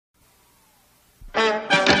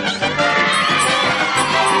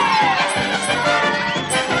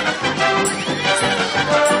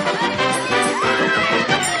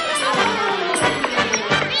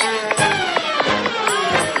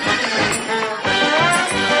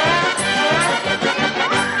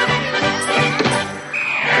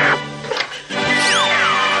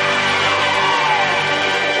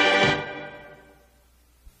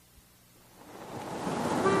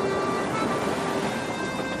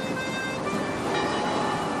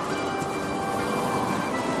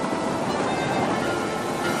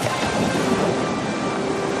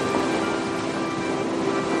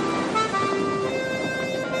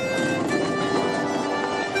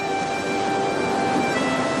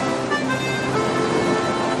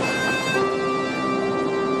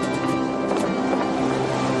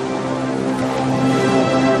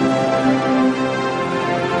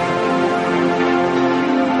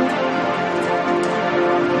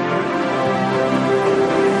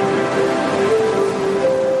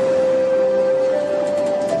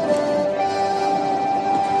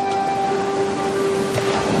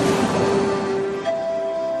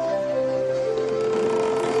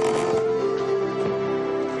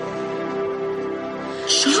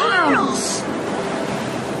Charles!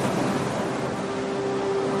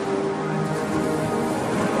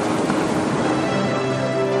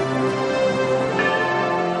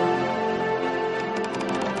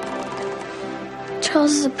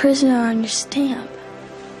 Charles is a prisoner on your stamp.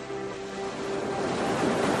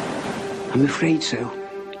 I'm afraid so.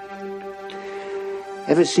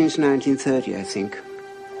 Ever since 1930, I think.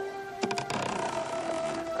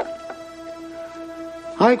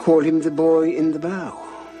 I call him the boy in the bow.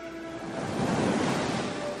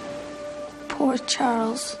 Poor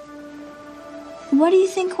Charles. What do you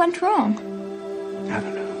think went wrong? I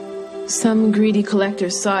don't know. Some greedy collector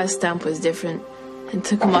saw his stamp was different and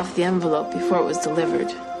took him off the envelope before it was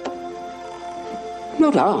delivered.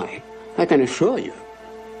 Not I can assure you.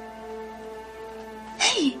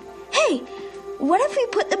 Hey, what if we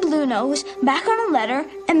put the blue nose back on a letter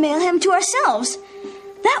and mail him to ourselves?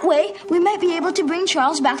 That way, we might be able to bring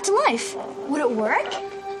Charles back to life. Would it work?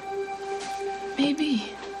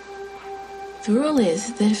 Maybe. The rule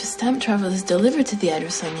is that if a stamp traveler is delivered to the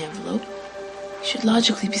address on the envelope, he should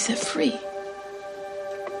logically be set free.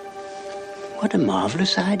 What a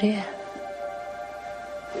marvelous idea.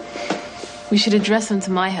 We should address him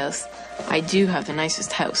to my house. I do have the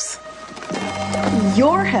nicest house.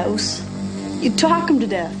 Your house? You talk him to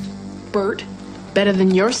death, Bert. Better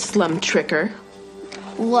than your slum tricker.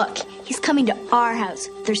 Look, he's coming to our house.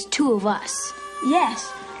 There's two of us.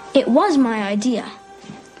 Yes, it was my idea.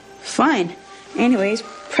 Fine. Anyways,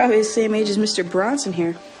 probably the same age as Mr. Bronson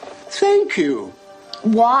here. Thank you.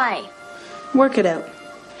 Why? Work it out.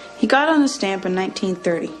 He got on the stamp in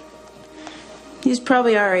 1930. He was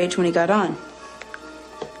probably our age when he got on.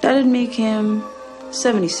 That'd make him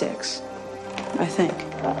 76, I think.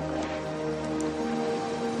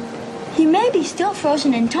 He may be still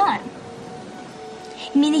frozen in time.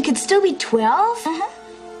 You mean he could still be 12? Uh-huh.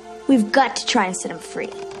 We've got to try and set him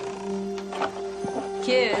free.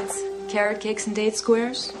 Kids, carrot cakes and date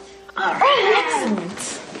squares? All right.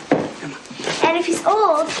 Excellent. And if he's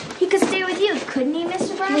old, he could stay with you, couldn't he,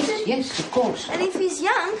 Mr. Bronson? Yes, of course. And if he's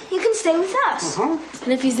young, he can stay with us. Uh-huh.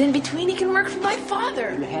 And if he's in between, he can work for my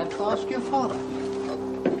father. You have to ask your father.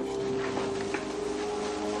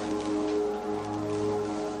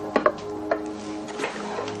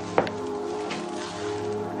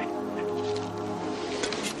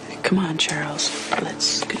 Come on, Charles.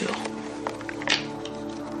 Let's go.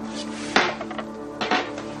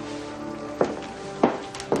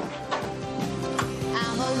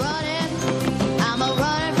 I'm a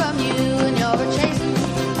running from you, and you're a chasing,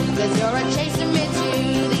 'cause you're a chasing me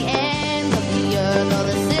to the end of the earth or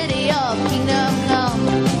the city of kingdom come.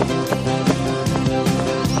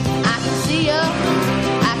 I can see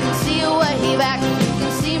you way back. You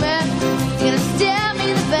can see me, you're gonna stab me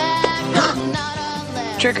in the back. Not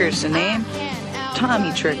unless Tricker's the name.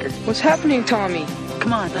 Tommy Tricker. What's happening, Tommy?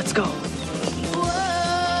 Come on, let's go.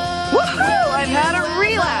 Woohoo! I've had a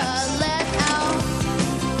relapse.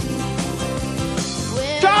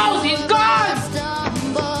 Charles, he's gone!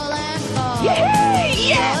 Yay!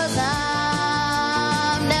 Yes!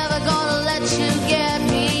 I'm never gonna let you get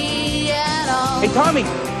me at all. Hey, Tommy!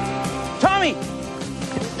 Tommy!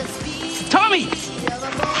 Tommy!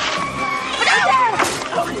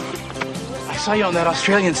 I saw you on that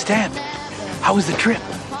Australian stamp. How was the trip?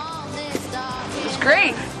 It was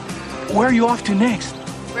great. Where are you off to next?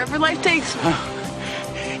 Wherever life takes me.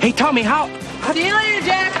 Hey, Tommy, how See you later,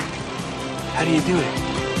 Jack. do you do it?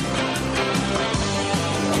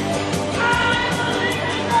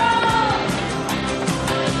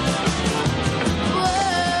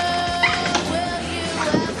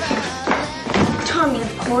 Tommy,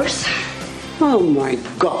 of course. Oh, my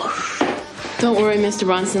gosh. Don't worry, Mr.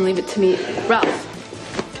 Bronson. Leave it to me. Ralph,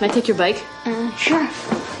 can I take your bike? Sure.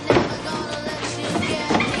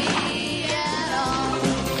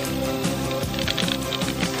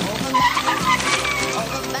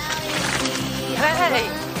 Hey,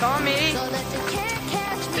 Tommy!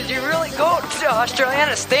 Did you really go to Australia on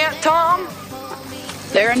a stamp, Tom?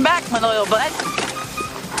 There and back, my loyal bud.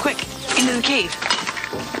 Quick, into the cave.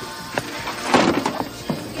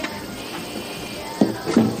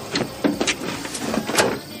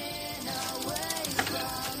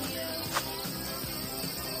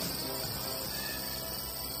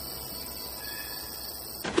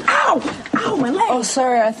 Ow, my leg! Oh,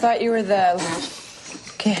 sorry, I thought you were the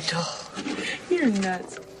candle. You're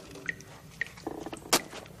nuts.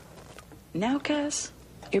 Now, Cass,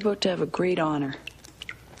 you're about to have a great honor.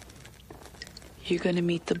 You're gonna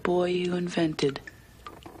meet the boy you invented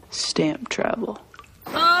stamp travel.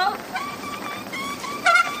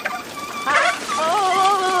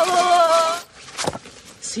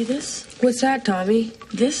 See this? What's that, Tommy?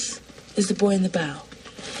 This is the boy in the bow.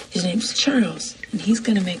 His name's Charles, and he's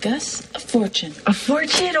gonna make us a fortune. A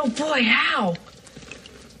fortune? Oh, boy, how?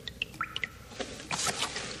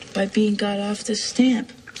 By being got off this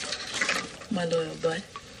stamp, my loyal bud.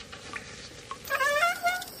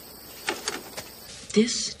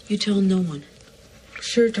 This you tell no one.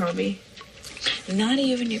 Sure, Tommy. Not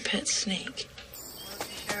even your pet snake.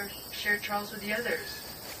 Share Charles with the others.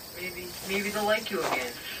 Maybe they'll like you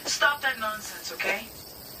again. Stop that nonsense, okay?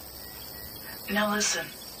 Now listen.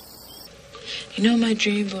 You know my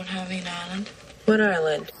dream about having an island? What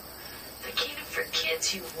island? The kingdom for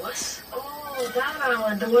kids, you wuss. Oh, that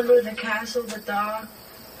island. The one with the castle, the dock,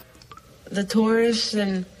 the tourists,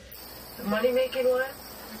 and the money-making one?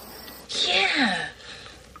 Yeah.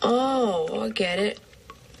 Oh, I get it.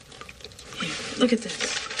 Here, look at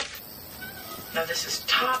this. Now this is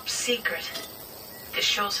top secret. This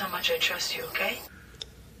shows how much I trust you, okay?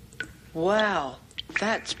 Wow,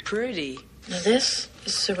 that's pretty. Now this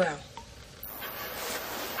is Sorrel.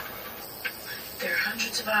 There are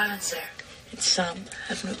hundreds of islands there, and some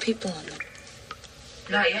have no people on them.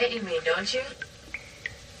 Not yet, you mean, don't you?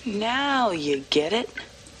 Now you get it.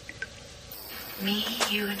 Me,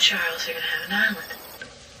 you, and Charles are gonna have an island.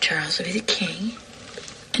 Charles will be the king,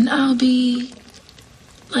 and I'll be,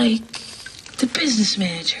 like, the business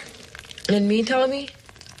manager. And me, Tommy?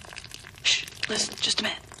 Shh, listen, just a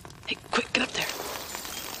minute. Hey, quick, get up there.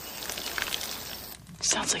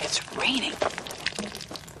 Sounds like it's raining.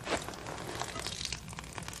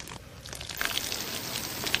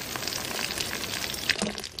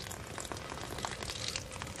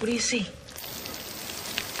 What do you see?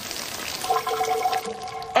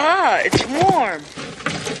 Ah, it's warm.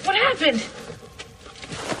 What happened?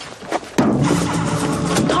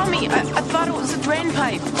 Tommy, I thought it was a drain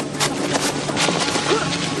pipe.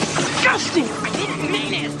 Disgusting! I didn't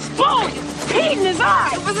mean it. Bull! Peed in his eye!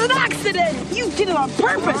 It was an accident! You did it on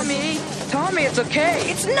purpose! Tommy, it's okay.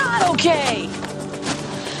 It's not okay!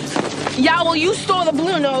 Yeah, well, you stole the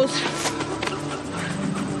blue nose.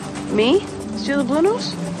 Me? Steal the blue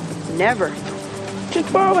nose? Never.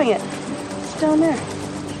 Just borrowing it. It's down there.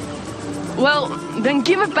 Well, then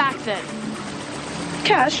give it back then.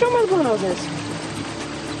 Cash, show me where the blue nose is.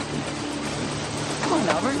 Come on,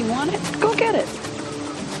 Albert, you want it? Go get it.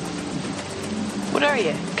 What are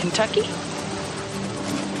you, Kentucky?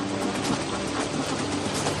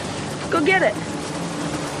 Go get it.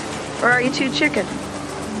 Or are you too chicken?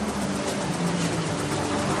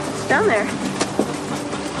 It's down there.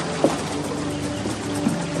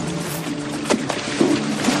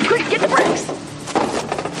 Quick, get the bricks!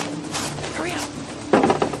 Hurry up.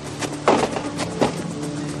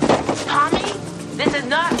 Tommy, this is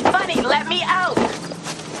not funny. Let me out.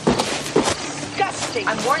 Disgusting.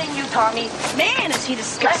 I'm warning you, Tommy. Man, is he Let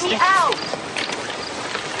disgusting. me out.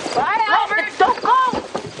 Bye, Albert, don't go.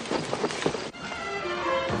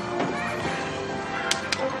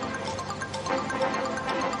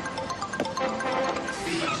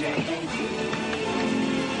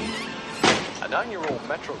 A 9-year-old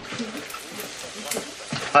Metro.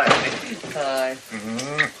 Hi. Hi.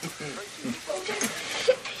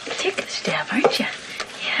 Ticklish, Deb, aren't you?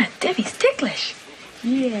 Yeah, Debbie's ticklish.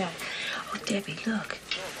 Yeah. Oh, Debbie, look.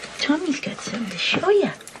 Tommy's got something to show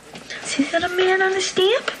you. See that a man on the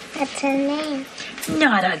stamp? That's a name.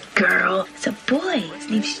 Not a girl. It's a boy. His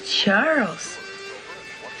name's Charles.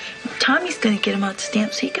 Tommy's gonna get him out the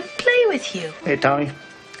stamp so he can play with you. Hey, Tommy,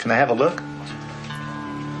 can I have a look?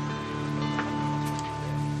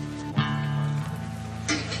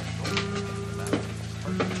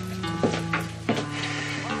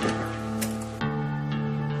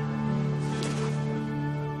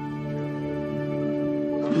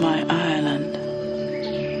 My island.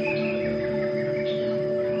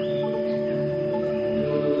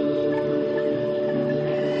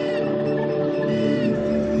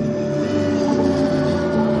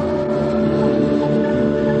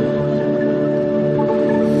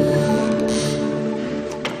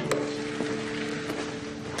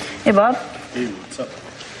 Hey, Bob. Hey, what's up?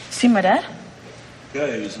 See my dad?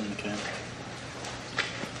 Yeah, he's in the camp.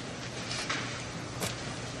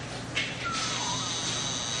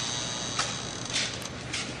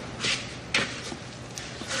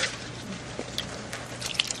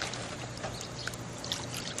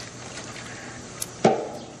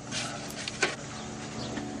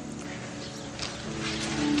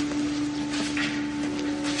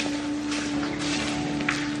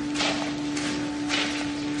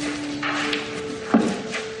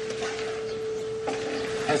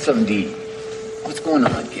 Have something to eat. What's going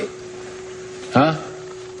on, kid? Huh?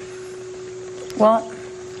 Well,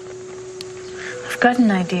 I've got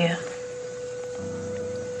an idea.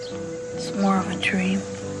 It's more of a dream.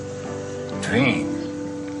 Dream?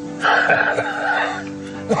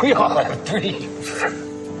 We all have dreams.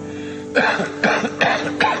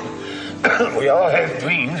 We all have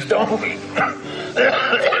dreams, don't we?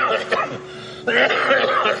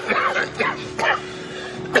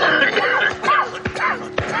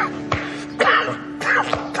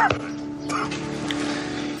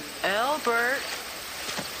 Albert?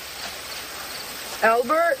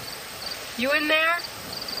 Albert? You in there?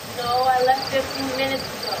 No, I left 15 minutes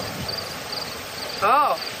ago.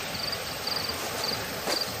 Oh.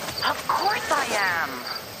 Of course I am.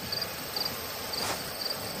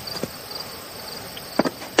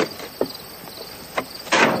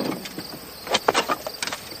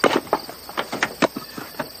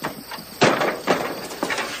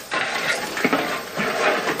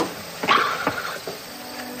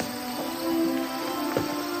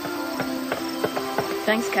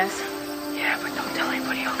 Thanks, Cass. Yeah, but don't tell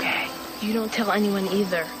anybody, okay? You don't tell anyone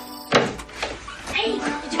either. Hey,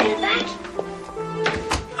 did you get it back?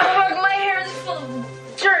 Oh, my hair is full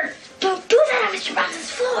of dirt. Don't do that on Mr.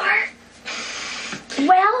 Bronson's floor.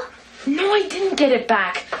 Well? No, I didn't get it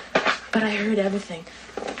back. But I heard everything.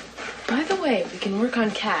 By the way, we can work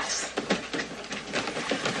on Cass.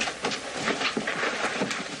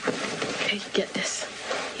 Okay, get this.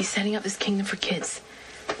 He's setting up this kingdom for kids.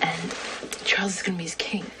 And Charles is going to be his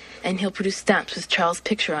king. And he'll produce stamps with Charles'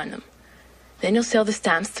 picture on them. Then he'll sell the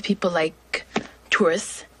stamps to people like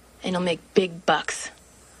tourists. And he'll make big bucks.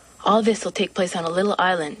 All this will take place on a little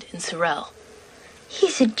island in Sorel.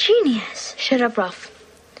 He's a genius. Shut up, Ralph.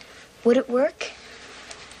 Would it work?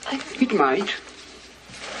 It might.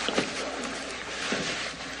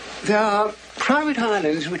 There are private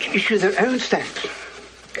islands which issue their own stamps.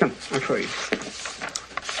 Come, I'll show you.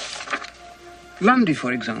 Lundy,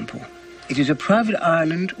 for example. It is a private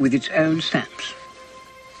island with its own stamps.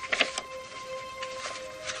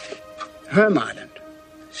 Herm Island,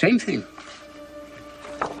 same thing.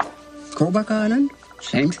 Corbuck Island,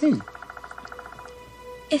 same thing.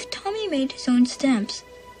 If Tommy made his own stamps,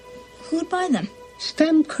 who'd buy them?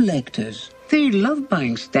 Stamp collectors. They love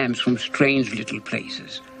buying stamps from strange little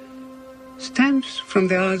places. Stamps from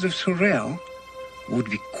the Isles of Sorel would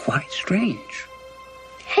be quite strange.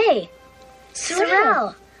 Hey,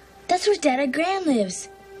 Sorel. That's where Dada Gran lives.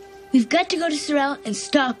 We've got to go to Sorel and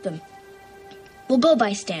stop them. We'll go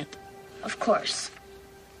buy stamp. Of course.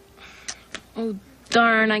 Oh,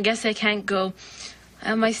 darn, I guess I can't go. I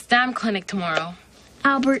have my stamp clinic tomorrow.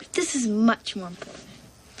 Albert, this is much more important.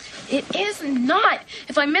 It is not.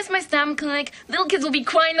 If I miss my stamp clinic, little kids will be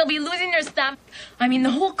crying. They'll be losing their stamp. I mean,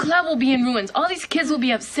 the whole club will be in ruins. All these kids will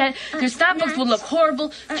be upset. Their stamp books will look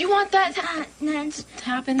horrible. Do you want that Nance, to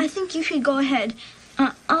happen? I think you should go ahead.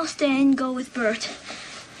 I'll stay and go with Bert.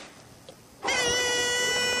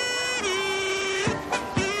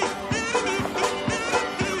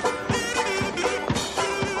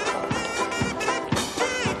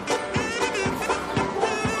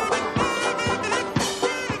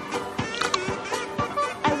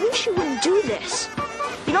 I wish you wouldn't do this.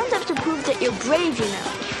 You don't have to prove that you're brave, you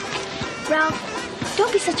know. Ralph,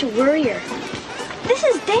 don't be such a worrier. This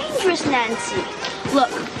is dangerous, Nancy. Look,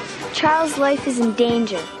 Charles' life is in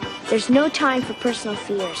danger. There's no time for personal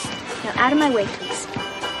fears. Now, out of my way, please.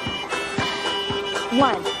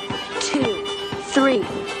 1, 2, 3,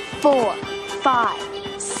 4,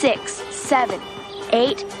 5, 6, 7,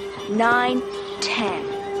 8, 9, 10.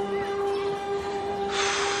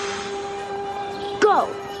 Go!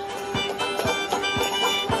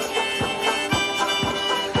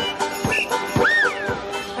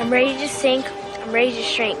 I'm ready to sink. I'm ready to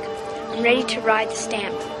shrink. I'm ready to ride the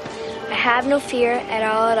stamp. I have no fear at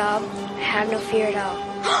all at all. I have no fear at all.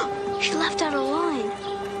 She left out a line.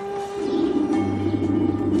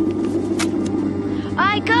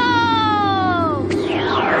 I go!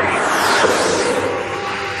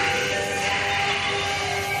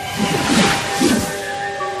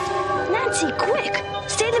 Nancy, quick!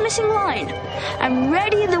 Stay the missing line. I'm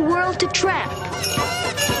ready the world to tramp.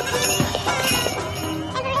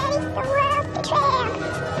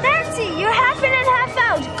 Nancy, you're half in and half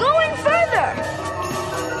out. Go in further.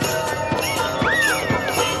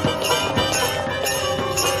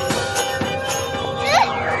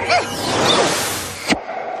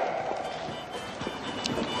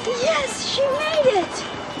 Yes, she made it.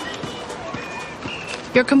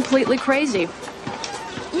 You're completely crazy.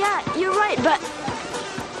 Yeah, you're right, but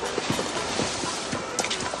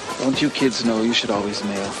Don't you kids know you should always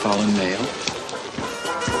mail fallen mail?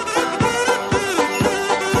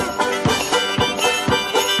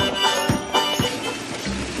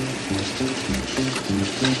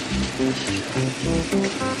 What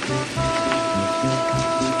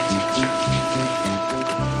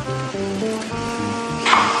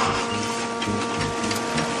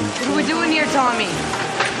are we doing here, Tommy?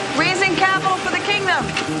 Raising capital for the kingdom.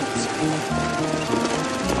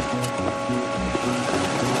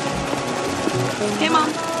 Hey,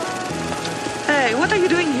 Mom. Hey, what are you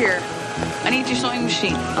doing here? I need your sewing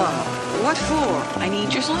machine. Oh, what for? I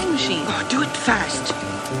need your sewing machine. Oh, do it fast.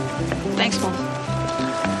 Thanks, Mom.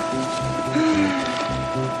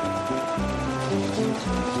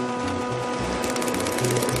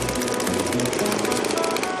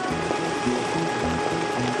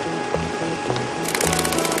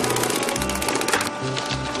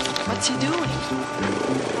 What's he doing?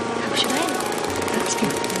 How should I know? Ask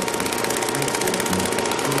him.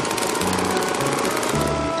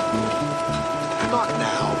 Not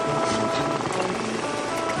now.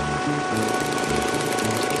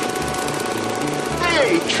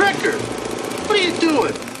 Hey, Trekker! What are you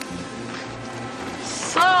doing?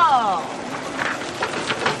 So,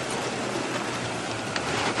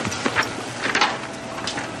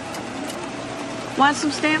 want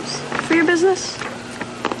some stamps for your business?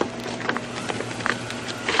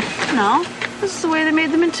 No, this is the way they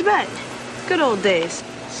made them in Tibet. Good old days.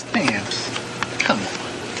 Stamps? Come on.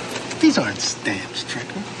 These aren't stamps,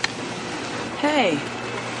 Trekker. Hey,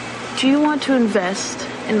 do you want to invest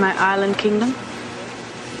in my island kingdom?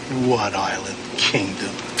 What island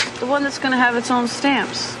kingdom? The one that's going to have its own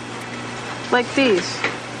stamps. Like these.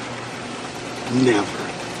 Never.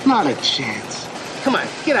 Not a chance. Come on,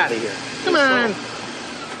 get out of here. Come on.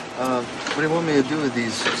 What do you want me to do with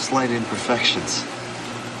these slight imperfections?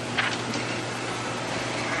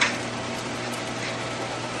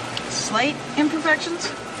 Slight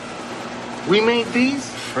imperfections? We made these?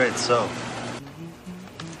 Afraid so.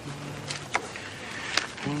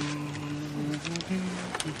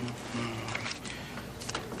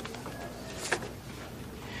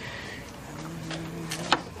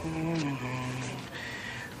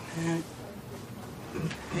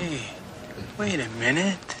 Hey, wait a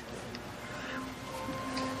minute.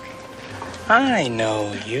 I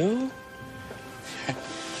know you.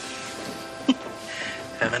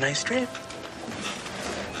 Have a nice trip.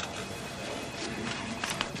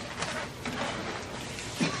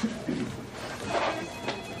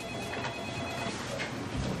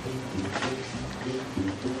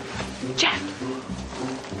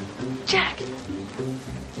 Jack!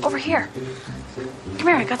 Over here. Come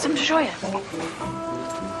here, I got something to show you.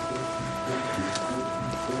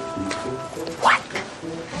 What?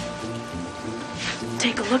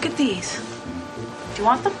 Take a look at these. Do you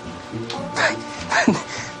want them?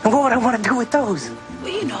 And what would I want to do with those? Well,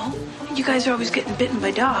 you know, you guys are always getting bitten by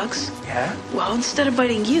dogs. Yeah? Well, instead of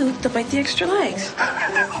biting you, they'll bite the extra legs.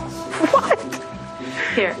 What?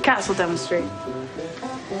 Here, Cass will demonstrate.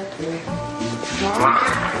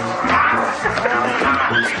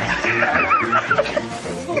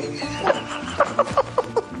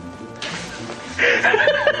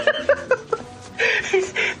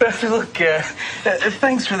 Look,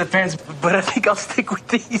 thanks for the pants, but I think I'll stick with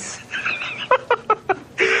these.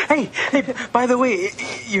 Hey, by the way,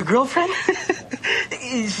 your girlfriend?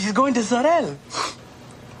 She's going to Sorel.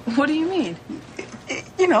 What do you mean?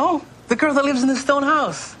 You know, the girl that lives in the stone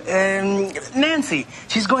house. Nancy.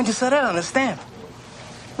 She's going to Sorel on a stamp.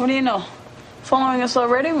 What do you know? Following us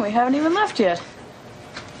already and we haven't even left yet.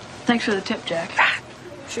 Thanks for the tip, Jack.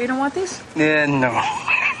 Sure you don't want these? Yeah, no.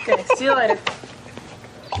 Okay, see you later.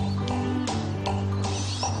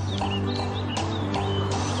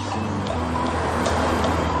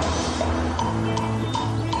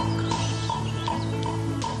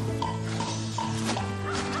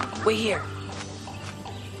 Wait here.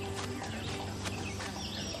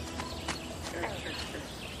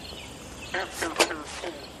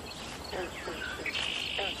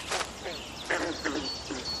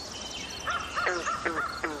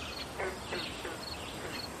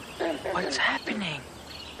 What's happening?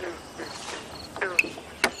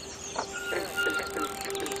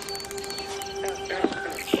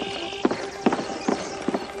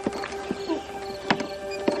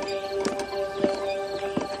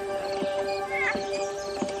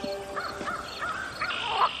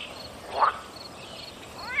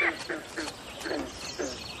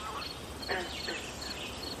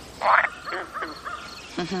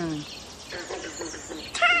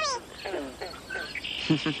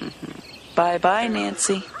 Bye-bye,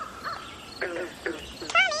 Nancy.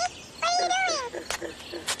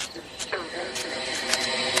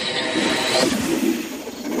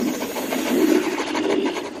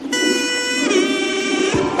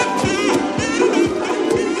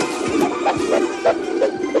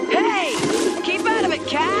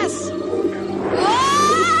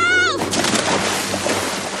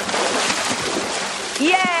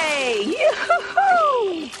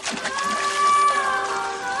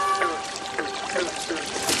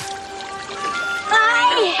 I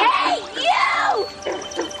hate you!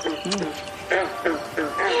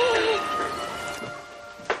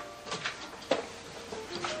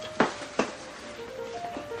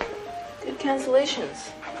 Good cancellations.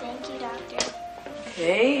 Thank you, Doctor.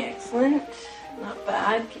 Okay, excellent. Not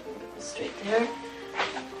bad. Keep it straight there.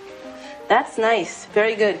 That's nice.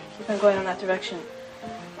 Very good. Keep on going in that direction.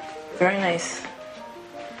 Very nice.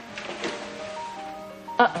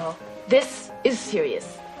 Uh-oh. This is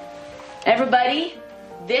serious. Everybody,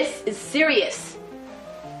 this is serious.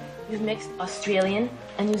 You've mixed Australian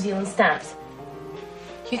and New Zealand stamps.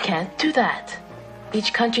 You can't do that.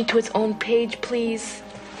 Each country to its own page, please.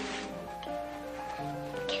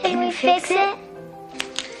 Can we fix it?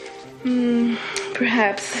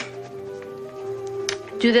 Perhaps.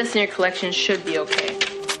 Do this and your collection should be okay.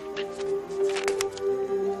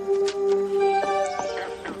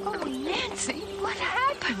 Oh, Nancy, what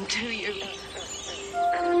happened to you?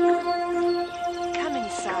 Come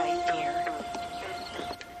inside, dear.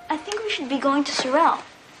 I think we should be going to Sorrel.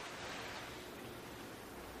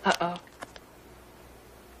 Uh-oh.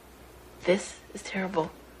 This is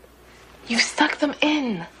terrible. You've stuck them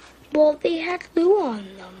in. Well, they had glue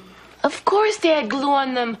on them. Of course they had glue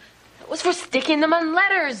on them. It was for sticking them on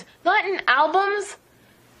letters, not in albums.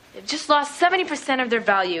 They've just lost 70% of their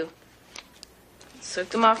value. Soak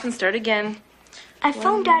them off and start again. I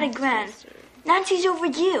phoned Dad again. Nancy's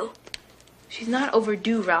overdue. She's not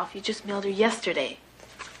overdue, Ralph. You just mailed her yesterday.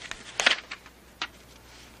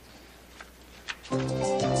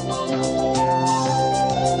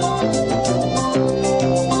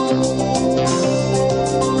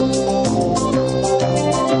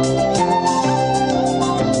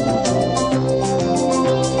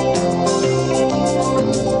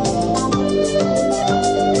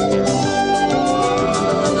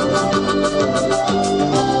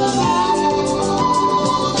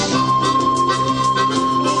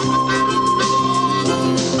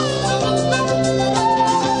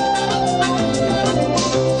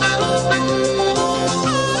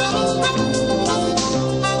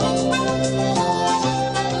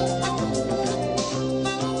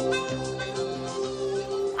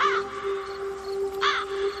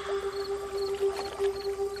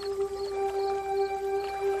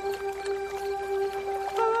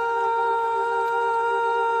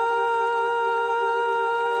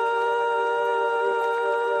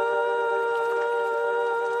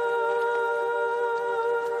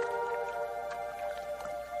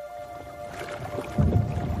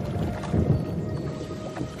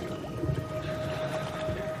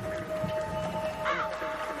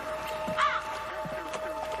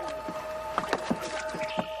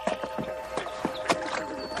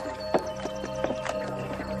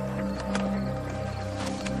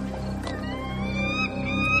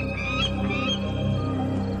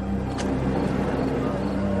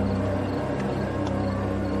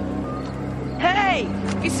 Hey,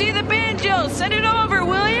 if you see the banjo, send it over,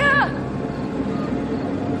 will ya?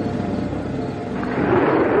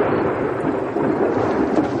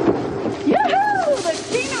 Yoo-hoo! The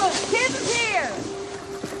kingdom of kids is here!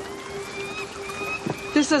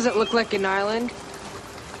 This doesn't look like an island.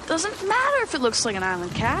 Doesn't matter if it looks like an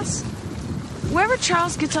island, Cass. Wherever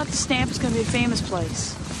Charles gets out the stamp is going to be a famous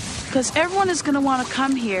place. Because everyone is going to want to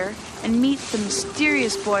come here and meet the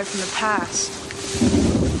mysterious boy from the past.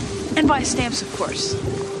 And buy stamps, of course.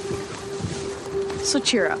 So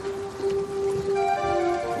cheer up.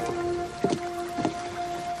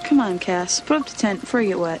 Come on, Cass. Put up the tent before you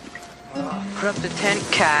get wet. Put up the tent,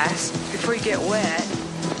 Cass, before you get wet.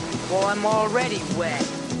 Well, I'm already wet.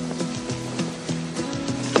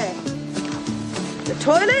 Okay. The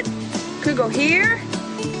toilet could go here.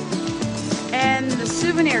 And the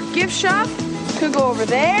souvenir gift shop could go over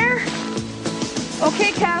there.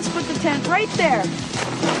 Okay, Cass, put the tent right there.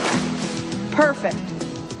 Perfect.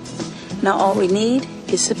 Now all we need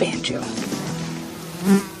is the banjo.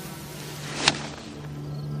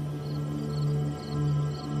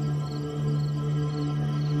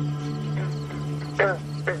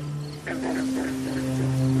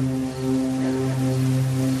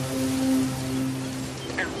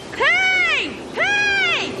 Hey!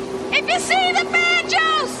 Hey! If you see the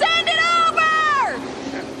banjo, send it over!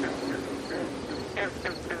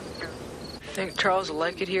 Think Charles will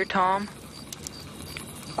like it here, Tom?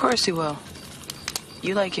 Of course he will.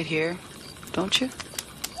 You like it here, don't you?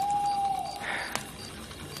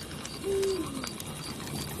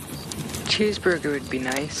 Cheeseburger would be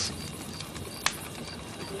nice.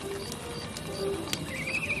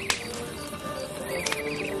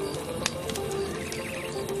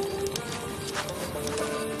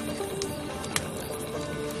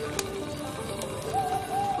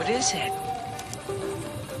 What is it?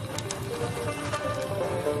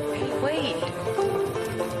 Hey, wait.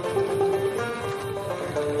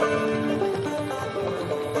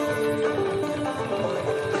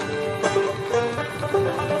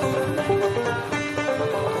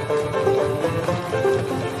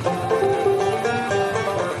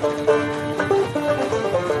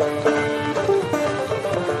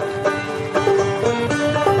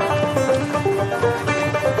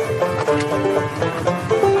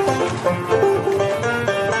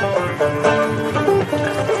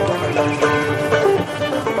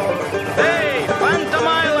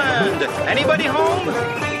 Anybody home?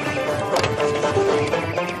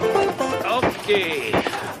 Okay.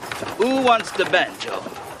 Who wants the banjo?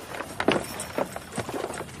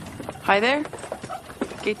 Hi there.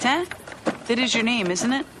 Gaetan? That is your name,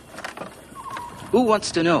 isn't it? Who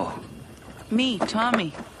wants to know? Me,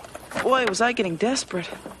 Tommy. Boy, was I getting desperate.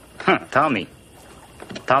 Huh, Tommy.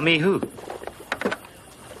 Tommy who?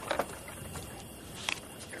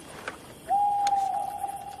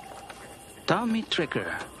 Tommy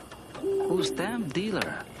Tricker. Who's damn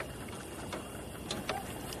dealer?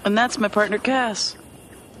 And that's my partner, Cass.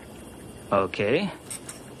 Okay.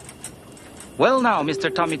 Well now,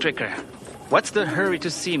 Mr. Tommy Tricker. What's the hurry to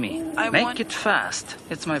see me? Make it fast.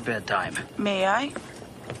 It's my bedtime. May I?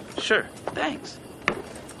 Sure. Thanks.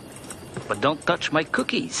 But don't touch my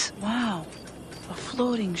cookies. Wow. A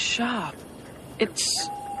floating shop. It's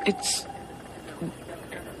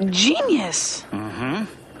genius. Mm-hmm.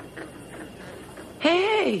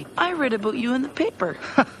 Hey, I read about you in the paper.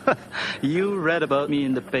 You read about me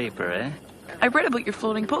in the paper, eh? I read about your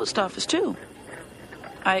floating post office, too.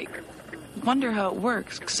 I wonder how it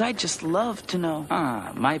works, because I'd just love to know.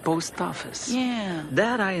 Ah, my post office. Yeah.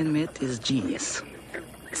 That, I admit, is genius.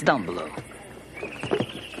 It's down below.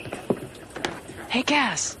 Hey,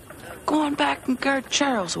 Cass, go on back and guard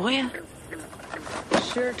Charles, will ya?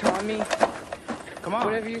 Sure, Tommy. Come on.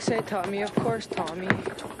 Whatever you say, Tommy. Of course, Tommy.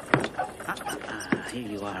 Here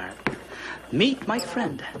you are. Meet my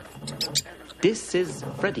friend. This is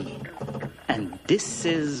Freddie. And this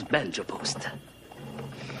is Banjo Post.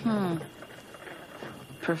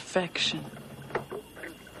 Perfection.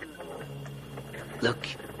 Look.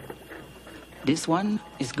 This one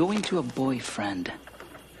is going to a boyfriend.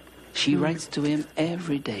 She writes to him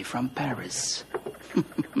every day from Paris.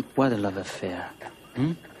 What a love affair.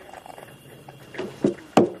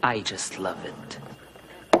 I just love it.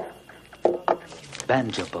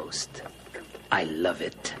 Banjo Post. I love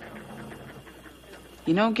it.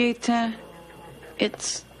 You know, Gaetan,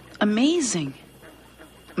 it's amazing.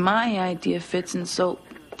 My idea fits in so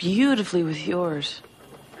beautifully with yours.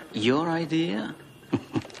 Your idea?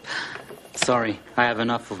 Sorry, I have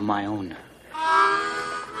enough of my own.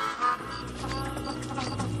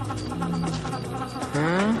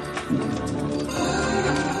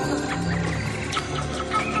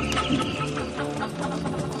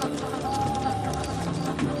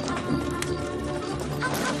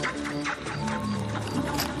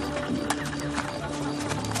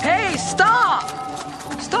 Hey, stop!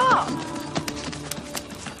 Stop!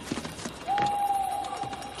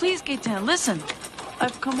 Please, Gaetan, listen.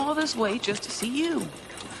 I've come all this way just to see you.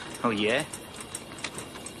 Oh, yeah?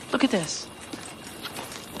 Look at this.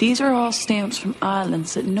 These are all stamps from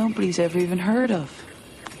islands that nobody's ever even heard of.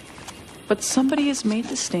 But somebody has made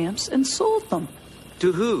the stamps and sold them.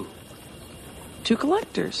 To who? To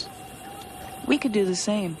collectors. We could do the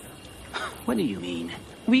same. What do you mean?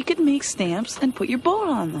 We could make stamps and put your boat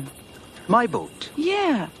on them. My boat?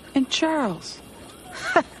 Yeah, and Charles.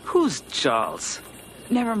 Who's Charles?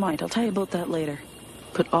 Never mind, I'll tell you about that later.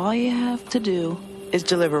 But all you have to do is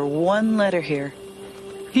deliver one letter here.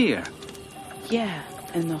 Here? Yeah,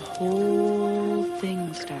 and the whole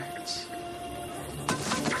thing starts.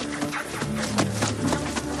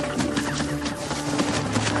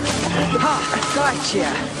 Ha!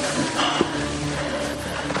 Gotcha!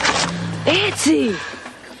 Nancy!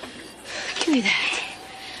 Give me that.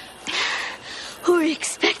 Who are you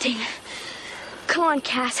expecting? Come on,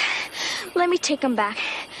 Cass. Let me take him back.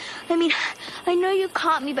 I mean, I know you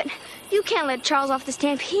caught me, but you can't let Charles off the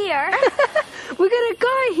stamp here. We got a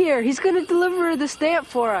guy here. He's going to deliver the stamp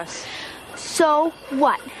for us. So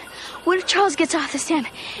what? What if Charles gets off the stamp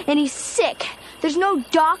and he's sick? There's no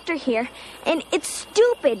doctor here, and it's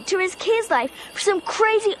stupid to risk his life for some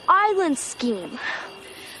crazy island scheme.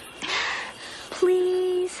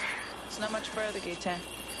 Please? It's not much further, Gaetan.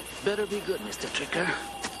 Better be good, Mr. Tricker.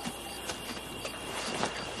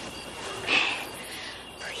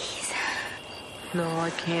 Please. No,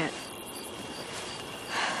 I can't.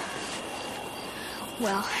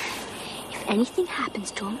 Well, if anything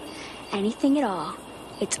happens to him, anything at all,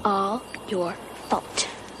 It's all your fault.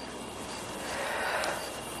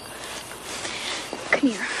 Come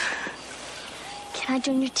here. Can I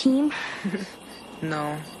join your team?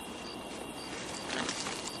 No.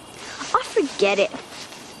 I'll forget it.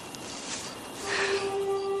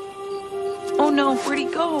 Oh no, where'd he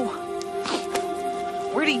go?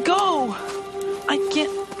 Where'd he go? I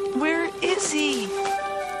can't... Where is he?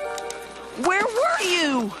 Where were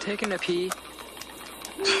you? Taking a pee.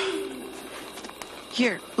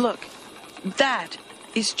 Here, look. That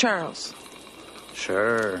is Charles.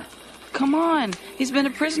 Sure. Come on. He's been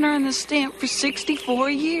a prisoner on this stamp for 64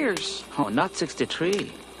 years. Oh, not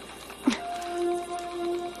 63.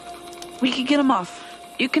 We could get him off.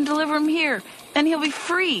 You can deliver him here, and he'll be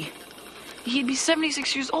free. He'd be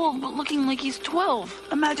 76 years old, but looking like he's 12.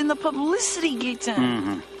 Imagine the publicity he gets in.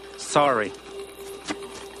 Mm-hmm. Sorry.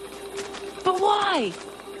 But why?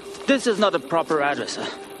 This is not a proper address.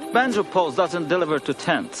 Banjo Post doesn't deliver to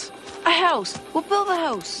tents. A house. We'll build a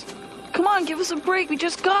house. Come on, give us a break. We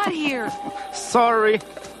just got here. Sorry.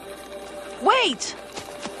 Wait!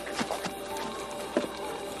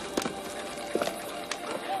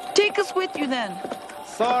 Take us with you then.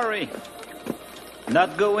 Sorry.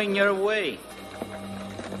 Not going your way.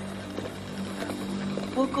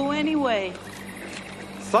 We'll go anyway.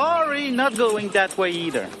 Sorry, not going that way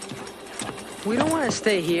either. We don't want to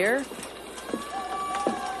stay here.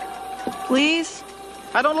 Please?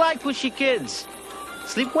 I don't like pushy kids.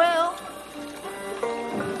 Sleep well.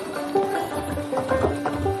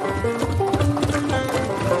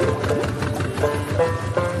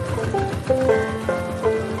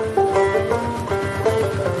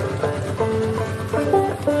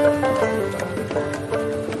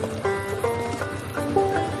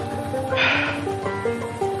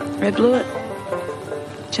 I blew it.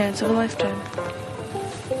 Chance of a lifetime.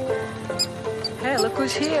 Hey, look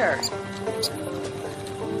who's here.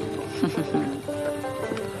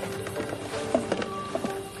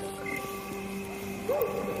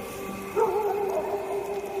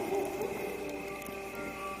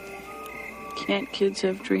 Can't kids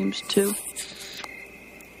have dreams too?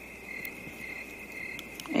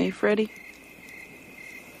 Hey, Freddie?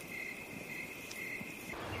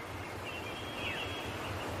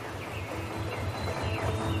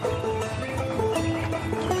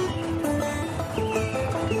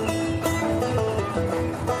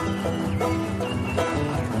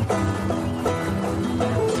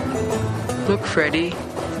 Look, Freddie.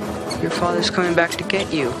 Your father's coming back to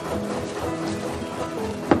get you.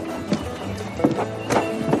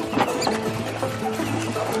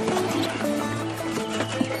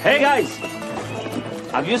 Hey, guys.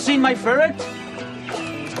 Have you seen my ferret?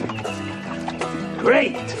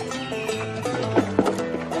 Great.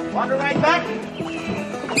 Want to ride back?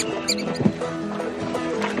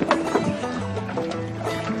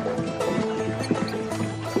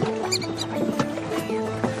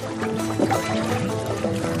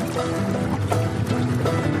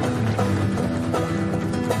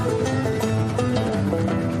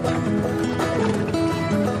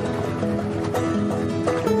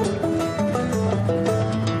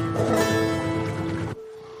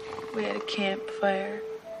 We had a campfire,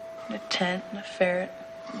 and a tent, and a ferret.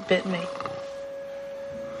 It bit me.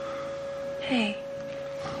 Hey,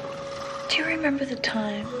 do you remember the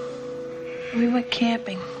time we went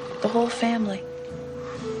camping, the whole family?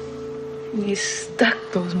 And you stuck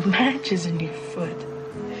those matches in your foot.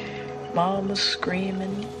 Mom was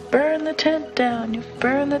screaming, burn the tent down, you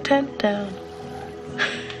burn the tent down.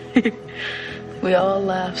 We all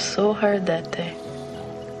laughed so hard that day.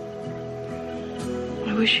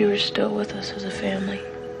 I wish you were still with us as a family.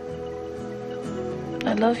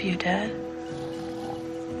 I love you, Dad.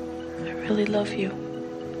 I really love you.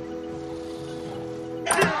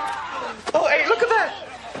 Oh, hey, look at that!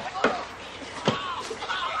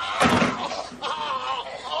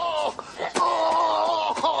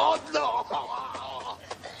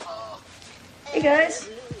 Hey, guys.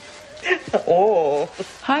 Oh.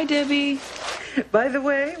 Hi, Debbie. By the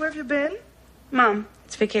way, where have you been? Mom,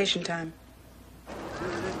 it's vacation time.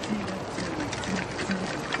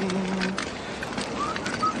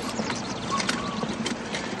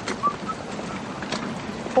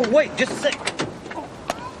 Oh, wait, just a sec.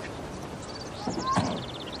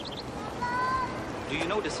 Do you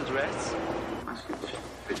know this address?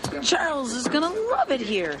 Charles is gonna love it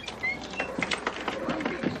here.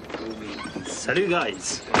 Salut,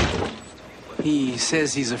 guys. He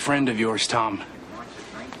says he's a friend of yours, Tom.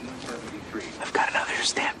 I've got another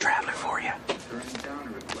stamp traveler for you.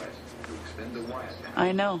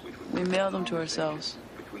 I know. We mailed them to ourselves.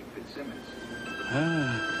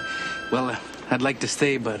 Well, I'd like to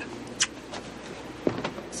stay, but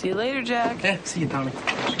See you later, Jack. Yeah, see you, Tommy.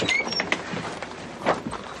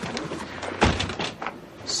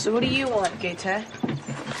 So what do you want, Gaeta?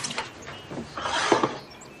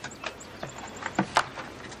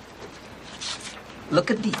 Look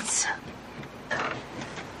at these.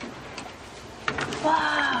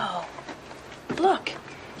 Wow. Look,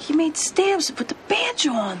 he made stamps and put the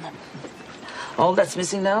banjo on them. All that's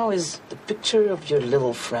missing now is the picture of your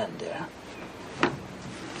little friend there.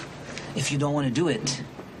 If you don't want to do it,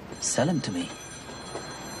 sell him to me.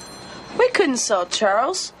 We couldn't sell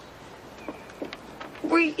Charles.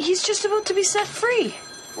 He's just about to be set free.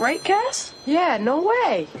 Right, Cass? Yeah, no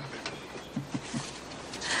way.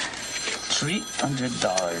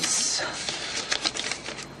 $300.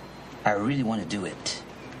 I really want to do it.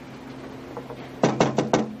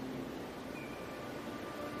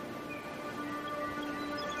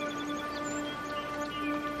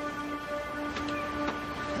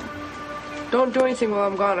 Don't do anything while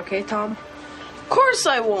I'm gone, okay, Tom? Of course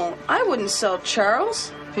I won't. I wouldn't sell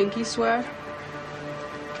Charles. Pinky swear?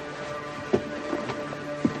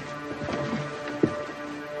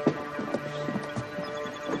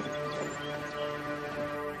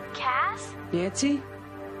 Cass? Nancy?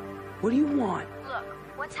 What do you want? Look,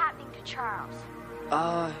 what's happening to Charles?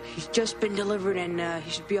 He's just been delivered and he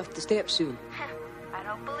should be off the stamp soon. I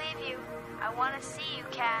don't believe you. I want to see you,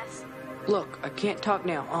 Cass. Look, I can't talk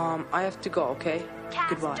now. I have to go, okay? Cass,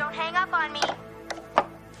 Goodbye. don't hang up on me.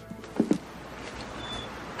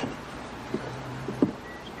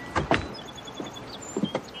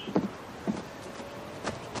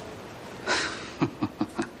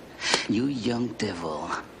 You young devil.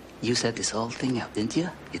 You set this whole thing up, didn't you?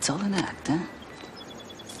 It's all an act, huh?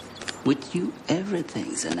 With you,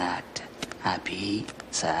 everything's an act. Happy,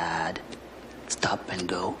 sad, stop and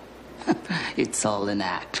go. It's all an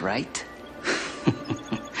act, right?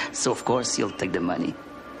 So, of course, you'll take the money.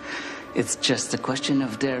 It's just a question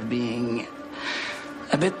of there being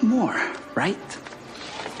a bit more, right?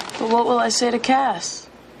 But what will I say to Cass?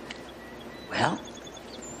 Well,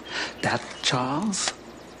 that Charles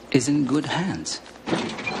is in good hands.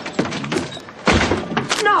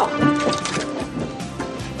 No!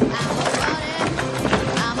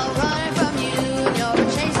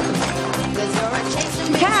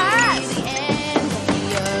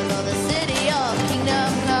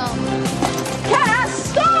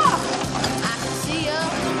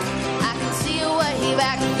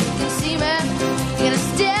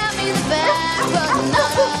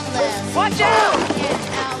 Watch out!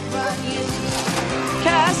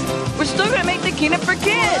 Cass, we're still gonna make the kingdom for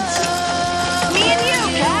kids. Me and you,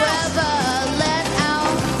 Cass.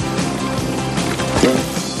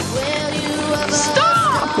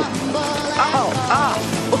 Stop! Oh,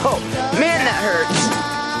 whoa. Man, that hurts.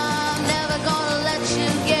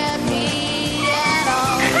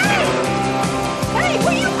 Hey,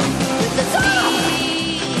 will you?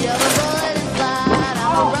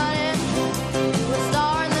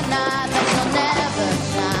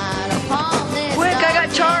 Quick, I got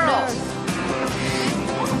Charles.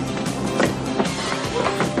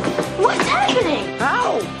 What's happening?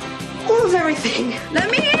 Ow! Move everything. Let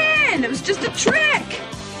me in! It was just a trick!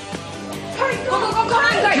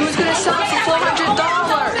 He was gonna sell it for $400.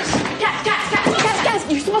 Cass,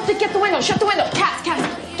 you're supposed to get the window. Shut the window. Cass,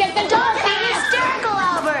 get the door. Be hysterical,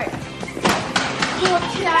 Albert. Oh,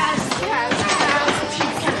 Cass.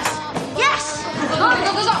 Yes! Go.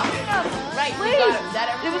 Right, Please. you got him. That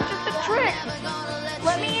It was just a trick.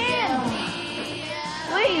 Let me in.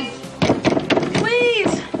 Please.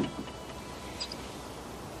 Please.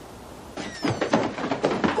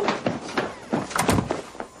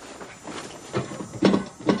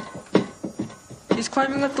 He's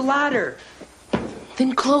climbing up the ladder.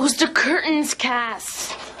 Then close the curtains,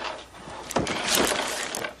 Cass.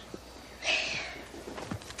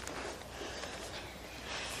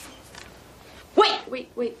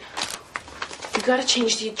 Wait. You gotta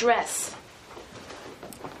change the address.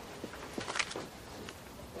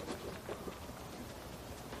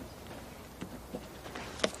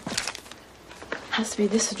 Has to be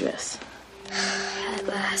this address. At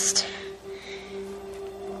last.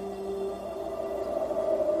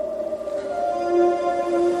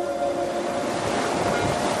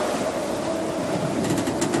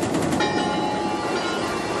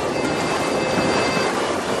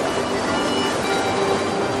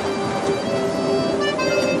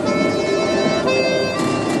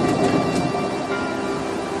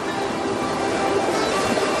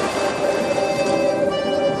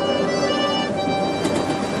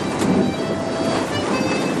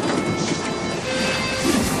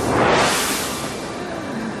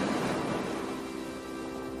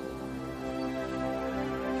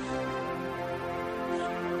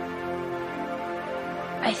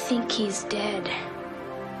 I think he's dead.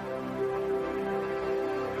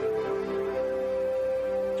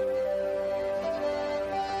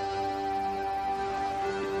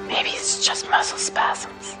 Maybe it's just muscle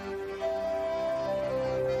spasms.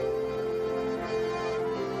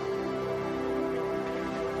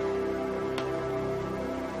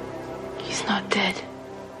 He's not dead.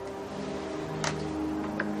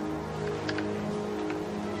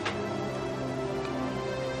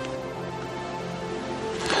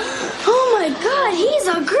 Oh my God, he's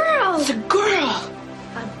a girl! It's a girl!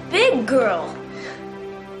 A big girl.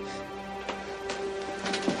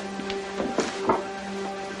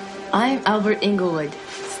 I'm Albert Inglewood,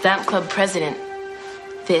 Stamp Club president.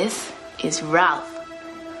 This is Ralph,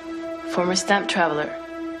 former stamp traveler.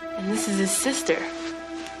 And this is his sister,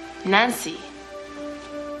 Nancy.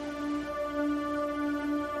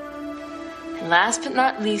 And last but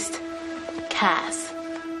not least, Cass.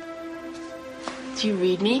 Do you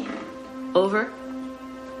read me? Over.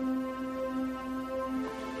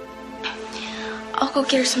 I'll go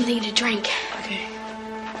get her something to drink. Okay.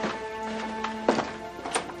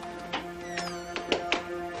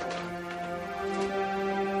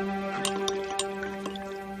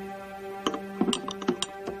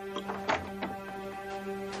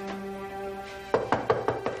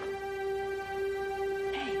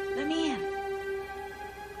 Let me in.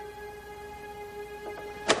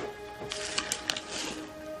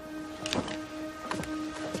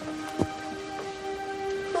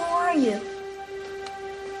 Who are you?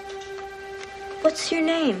 What's your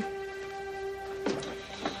name?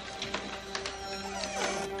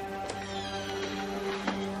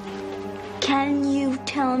 Can you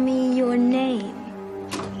tell me your name?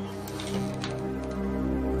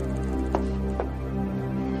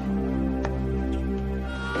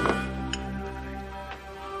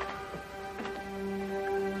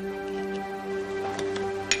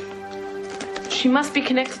 She must be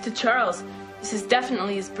connected to Charles. This is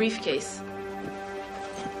definitely his briefcase.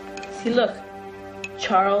 See, look.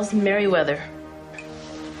 Charles Merriweather.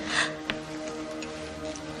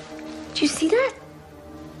 Did you see that?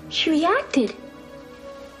 She reacted.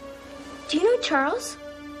 Do you know Charles?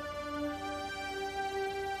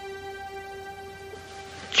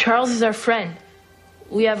 Charles is our friend.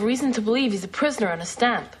 We have reason to believe he's a prisoner on a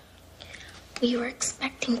stamp. We were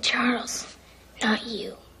expecting Charles, not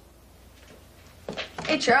you.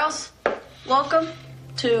 Hey, Charles. Welcome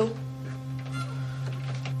to...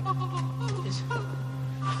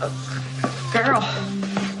 Girl.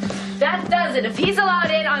 That does it. If he's allowed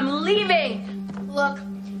in, I'm leaving. Look,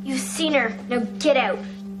 you've seen her. Now get out.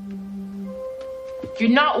 You're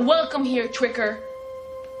not welcome here, Tricker.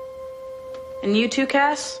 And you too,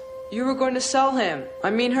 Cass? You were going to sell him. I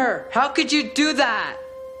mean her. How could you do that?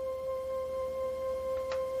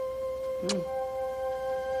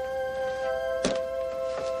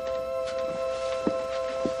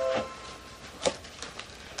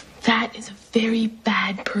 That is a very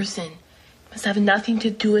bad person. Must have nothing to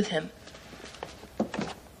do with him.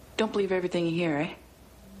 Don't believe everything you hear, eh?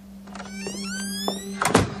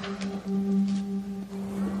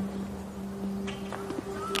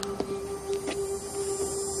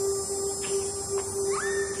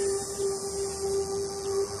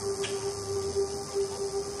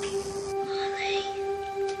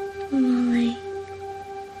 Molly.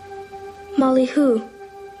 Molly who?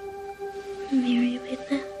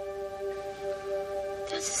 Merriweather.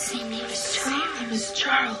 That's the same name as Charles. Same name as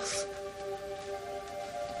Charles.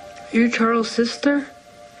 You're Charles' sister?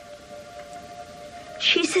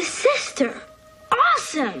 She's his sister.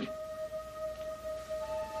 Awesome.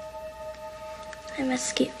 I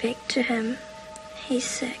must get back to him. He's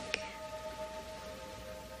sick.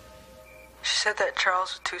 She said that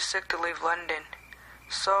Charles was too sick to leave London,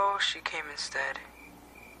 so she came instead.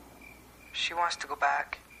 She wants to go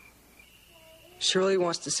back. She really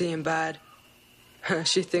wants to see him bad.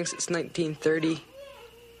 She thinks it's 1930.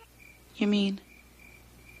 You mean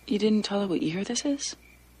you didn't tell her what year this is?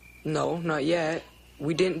 No, not yet.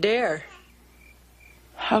 We didn't dare.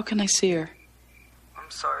 How can I see her?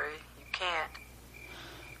 I'm sorry, you can't.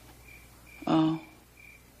 Oh.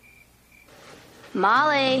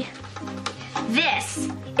 Molly. This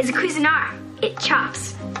is a Cuisinart. It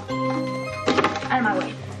chops. Out of my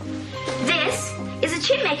way. This is a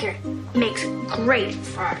chip maker. Makes great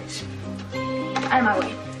fries. Out of my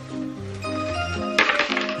way.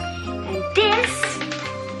 And this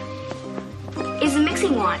is a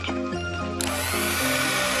mixing wand.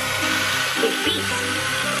 It beats.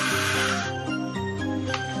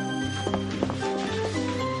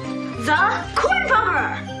 The corn pumper.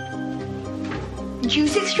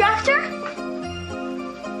 Juice extractor.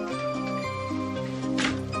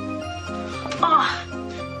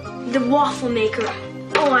 the waffle maker.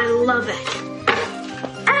 Oh, I love it.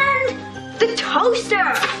 And the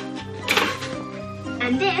toaster.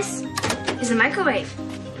 And this is a microwave.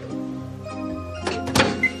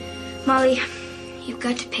 Molly, you've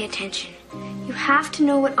got to pay attention. You have to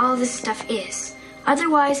know what all this stuff is.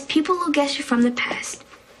 Otherwise, people will guess you're from the past.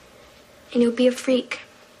 And you'll be a freak.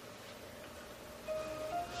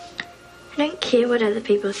 I don't care what other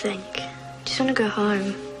people think. I just want to go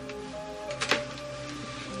home.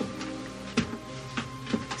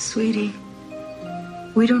 Sweetie,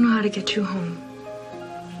 we don't know how to get you home.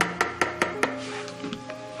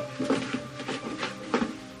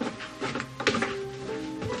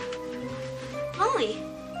 Molly,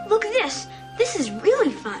 look at this. This is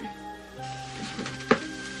really fun.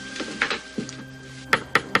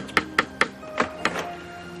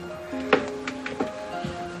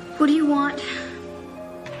 What do you want?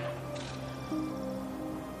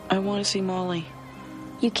 I want to see Molly.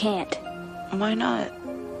 You can't. Why not?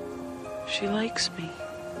 She likes me.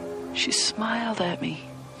 She smiled at me.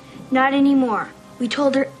 Not anymore. We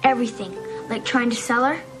told her everything, like trying to sell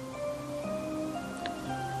her.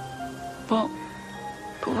 Well,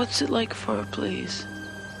 but what's it like for her, please?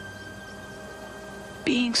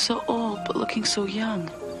 Being so old, but looking so young.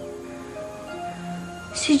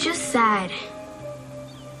 She's just sad.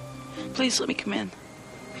 Please let me come in.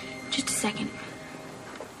 Just a second.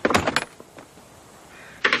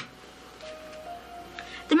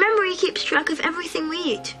 The memory keeps track of everything we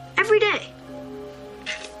eat, every day.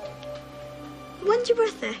 When's your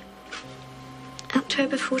birthday?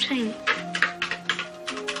 October 14th.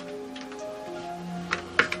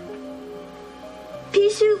 Pea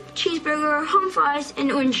soup, cheeseburger, home fries,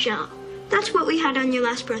 and orange shell. That's what we had on your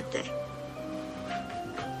last birthday.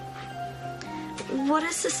 What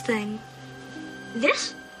is this thing?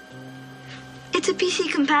 This? It's a PC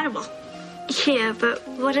compatible. Yeah, but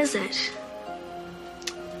what is it?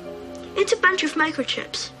 It's a bunch of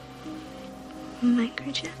microchips.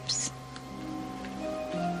 Microchips?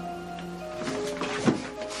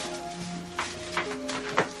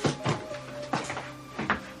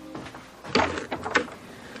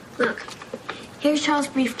 Look, here's Charles'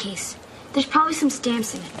 briefcase. There's probably some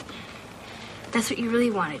stamps in it. That's what you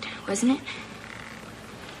really wanted, wasn't it?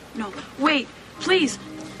 No, wait, please,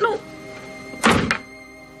 no.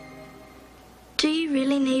 Do you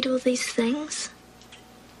really need all these things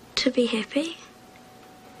to be happy?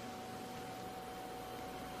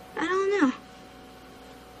 I don't know.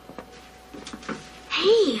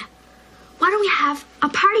 Hey, why don't we have a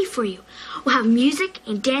party for you? We'll have music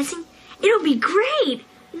and dancing. It'll be great.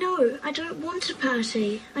 No, I don't want a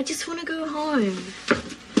party. I just want to go home.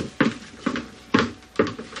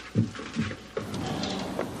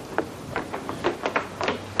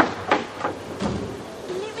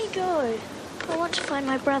 Let me go. I want to find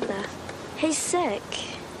my brother. He's sick.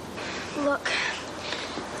 Look,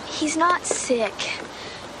 he's not sick.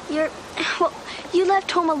 You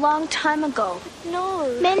left home a long time ago.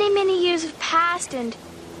 No. Many, many years have passed, and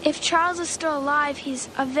if Charles is still alive, he's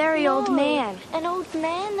a very old man. An old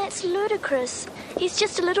man? That's ludicrous. He's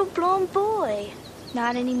just a little blonde boy.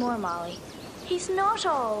 Not anymore, Molly. He's not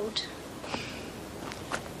old.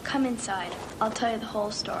 Come inside. I'll tell you the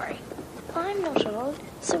whole story. I'm not old,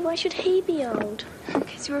 so why should he be old?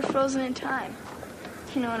 Because you were frozen in time.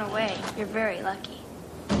 You know, in a way, you're very lucky.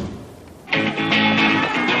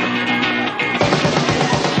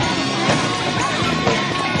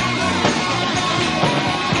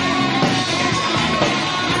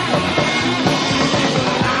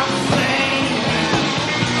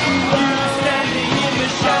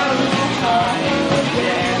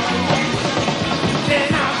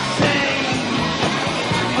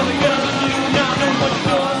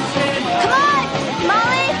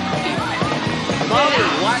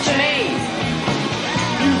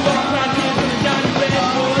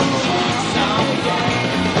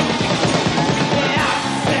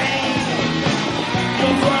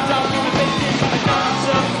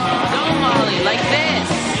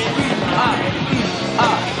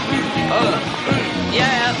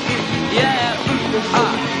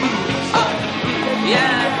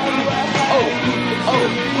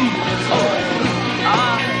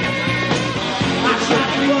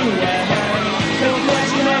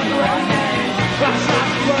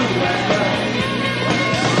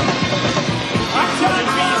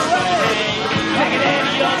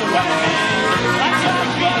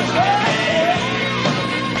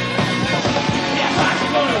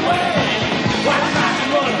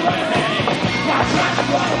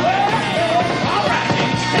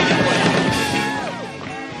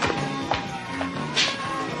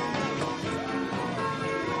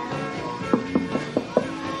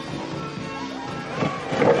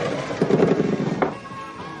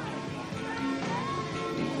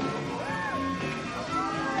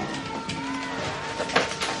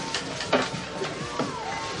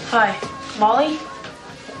 Hi, Molly?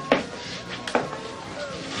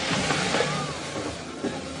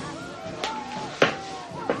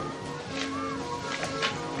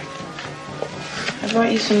 I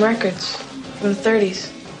brought you some records from the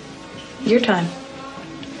 30s. Your time.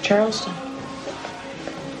 Charleston.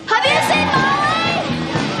 Have you seen Molly?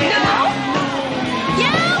 No?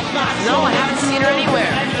 You? No, I haven't seen her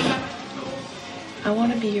anywhere. I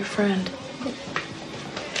want to be your friend.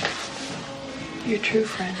 Your true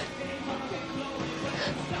friend.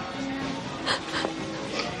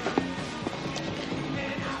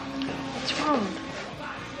 What's wrong?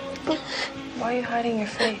 Why are you hiding your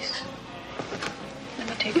face? Let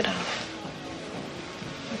me take it off.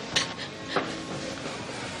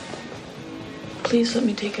 Please let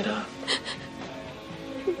me take it off.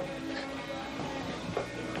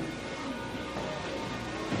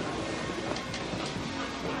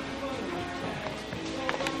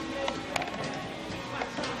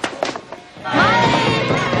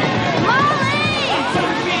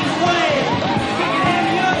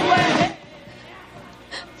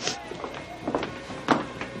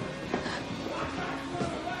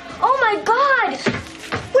 Oh my God!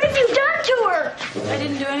 What have you done to her? I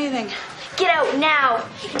didn't do anything. Get out now!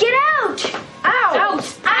 Get out!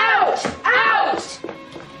 Out! Out! Out!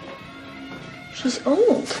 She's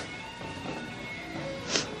old.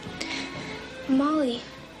 Molly.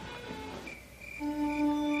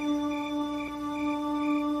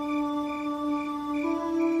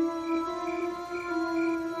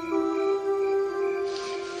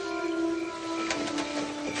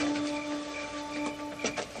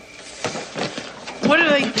 What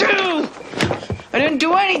did I do? I didn't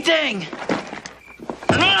do anything.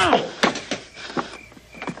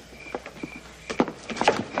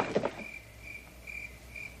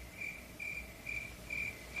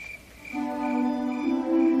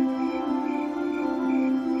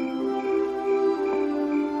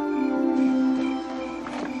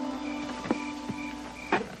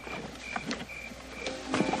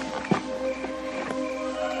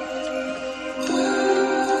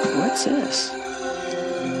 What's this?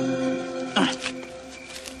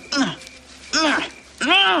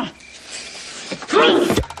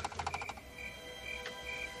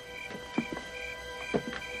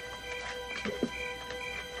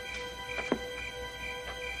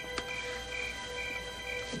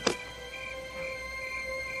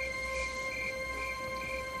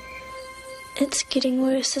 It's getting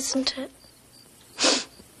worse, isn't it?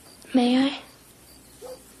 May I?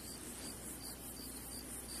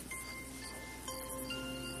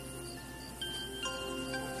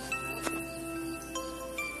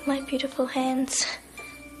 My beautiful hands,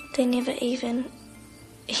 they never even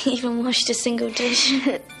washed a single dish.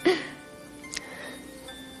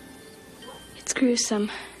 It's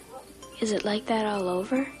gruesome. Is it like that all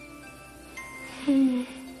over?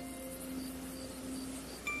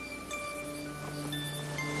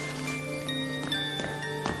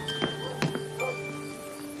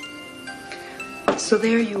 So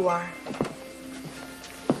there you are.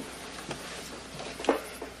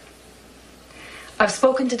 I've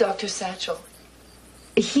spoken to Dr. Satchel.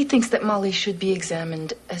 He thinks that Molly should be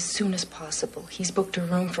examined as soon as possible. He's booked a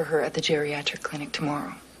room for her at the geriatric clinic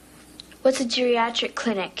tomorrow. What's a geriatric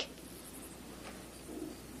clinic?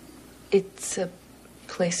 It's a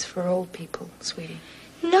place for old people, sweetie.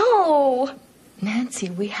 No! Nancy,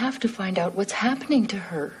 we have to find out what's happening to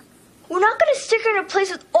her. We're not going to stick her in a place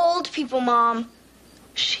with old people, Mom.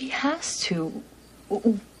 She has to.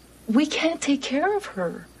 We can't take care of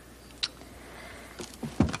her.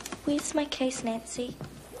 Where's my case, Nancy?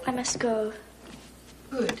 I must go.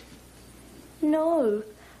 Good. No.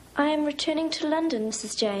 I am returning to London,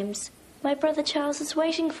 Mrs. James. My brother Charles is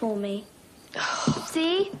waiting for me.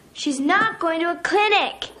 See? She's not going to a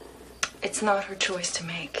clinic. It's not her choice to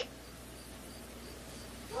make.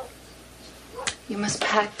 You must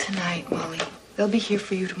pack tonight, Molly. They'll be here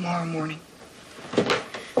for you tomorrow morning.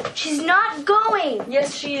 She's not going.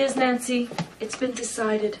 Yes, she is, Nancy. It's been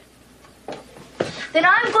decided. Then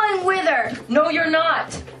I'm going with her. No, you're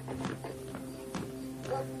not.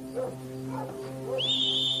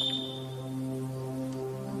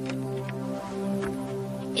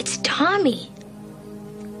 It's Tommy.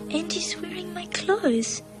 And he's wearing my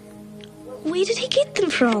clothes. Where did he get them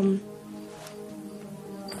from?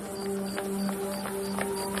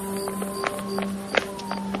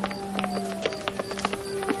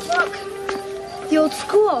 Look, the old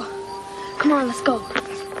school. Come on, let's go.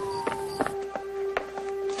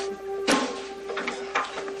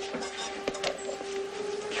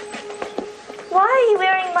 Why are you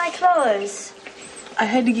wearing my clothes? I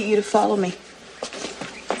had to get you to follow me.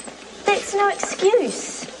 That's no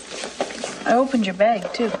excuse. I opened your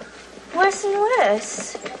bag, too. Worse and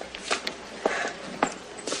worse.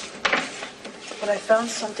 But I found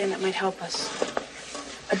something that might help us.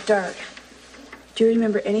 A dart. Do you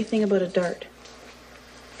remember anything about a dart?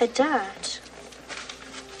 A dart?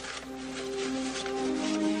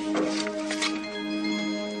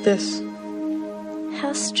 This.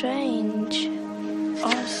 How strange.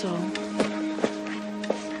 Also,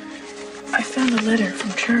 I found a letter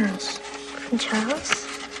from Charles. From Charles?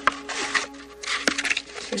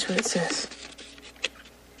 Here's what it says.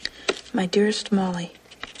 My dearest Molly,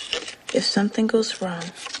 if something goes wrong,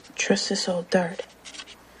 trust this old dart.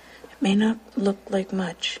 It may not look like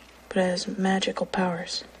much, but it has magical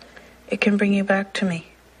powers. It can bring you back to me.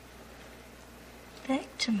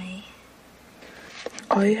 Back to me?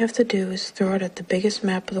 All you have to do is throw it at the biggest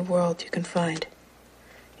map of the world you can find.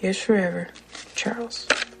 Yours forever, Charles.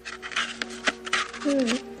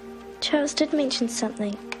 Charles did mention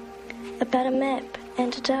something about a map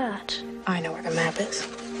and a dart. I know where the map is.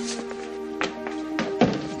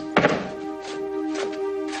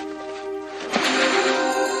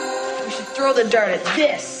 We should throw the dart at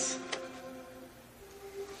this.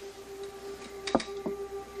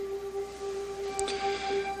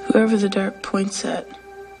 Whoever the dart points at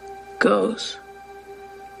goes.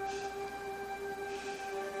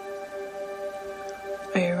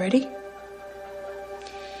 Are you ready?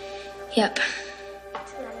 Yep.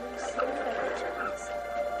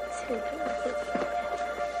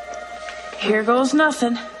 Here goes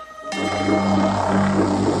nothing.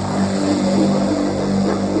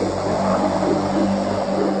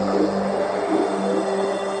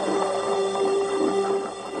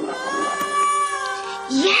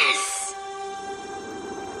 Yes!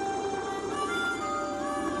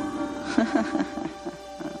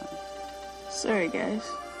 Sorry, guys.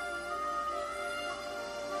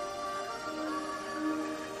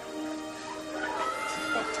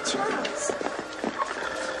 Back to Charles.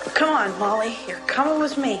 Come on, Molly. You're coming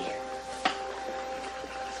with me.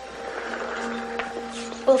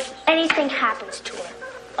 Well, if anything happens to her,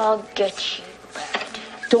 I'll get you back.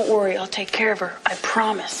 Don't worry, I'll take care of her. I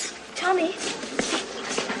promise. Tommy,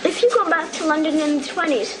 if you go back to London in the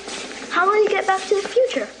 20s, how will you get back to the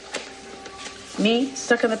future? Me,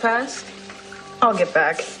 stuck in the past? I'll get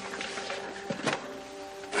back.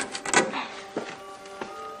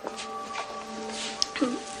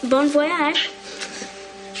 Bon voyage.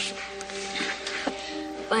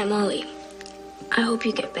 Bye, Molly. I hope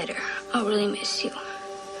you get better. I'll really miss you.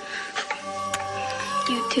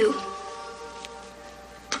 You too.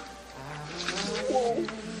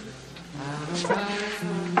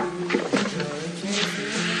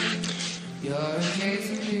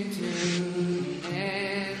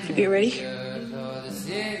 You ready?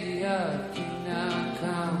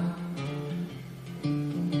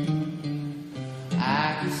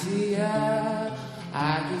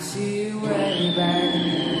 I can see you way back.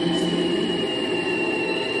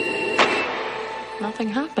 Nothing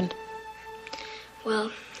happened.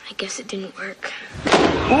 Well, I guess it didn't work.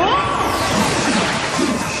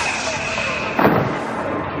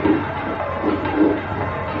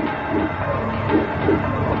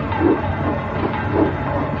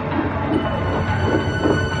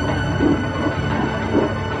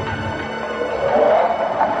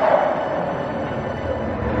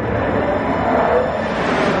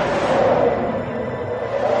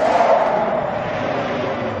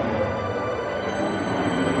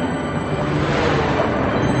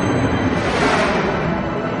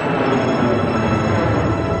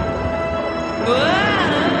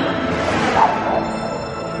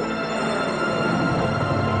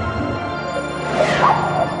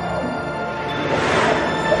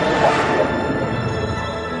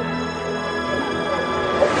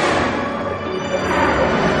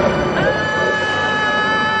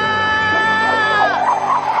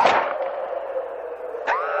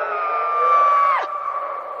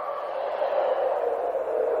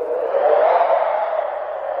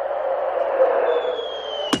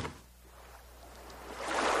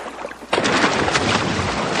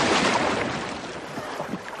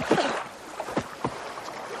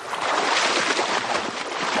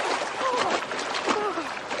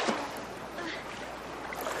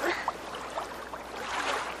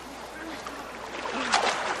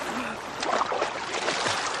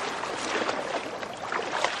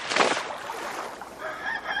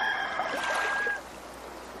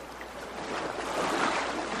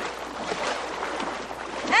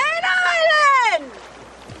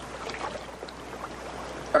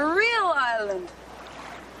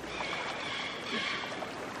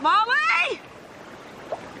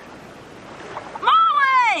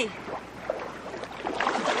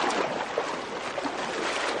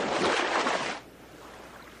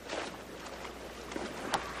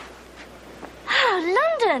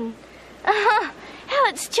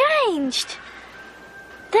 changed.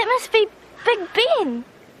 That must be Big Ben.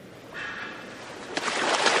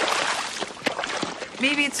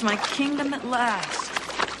 Maybe it's my kingdom at last.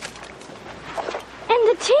 And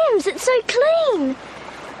the Thames, it's so clean.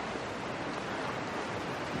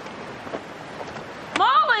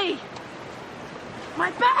 Molly!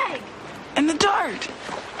 My bag! And the dart!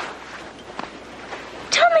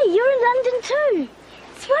 Tommy, you're in London too.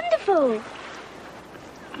 It's wonderful.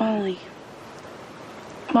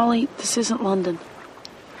 Molly, this isn't London.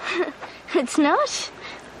 It's not?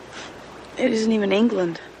 It isn't even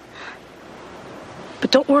England.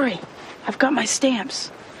 But don't worry, I've got my stamps.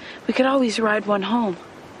 We could always ride one home.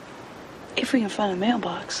 If we can find a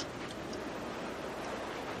mailbox.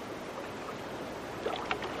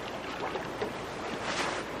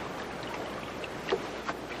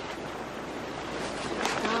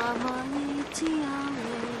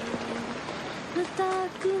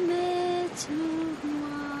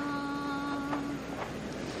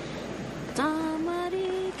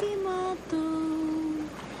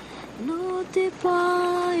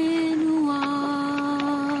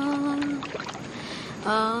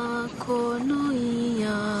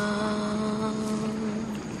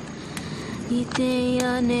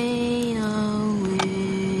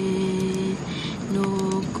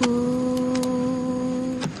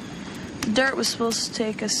 The dart was supposed to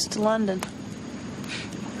take us to London.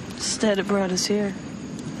 Instead, it brought us here.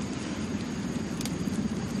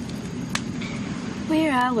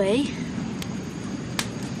 Where are we?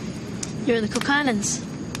 You're in the Cook Islands,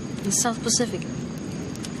 in the South Pacific.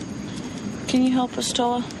 Can you help us,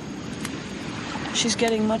 Stella? She's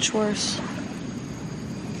getting much worse.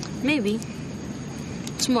 Maybe.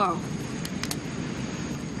 Tomorrow.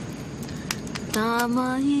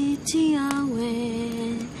 Tamaichi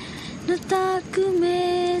awe nataku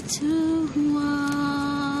me tuwa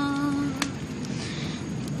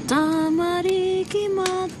Tamariki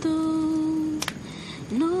mato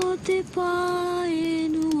no te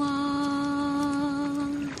paenua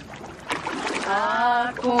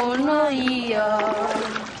Ako no ia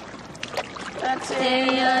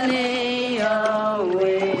Atea ne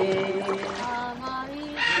awe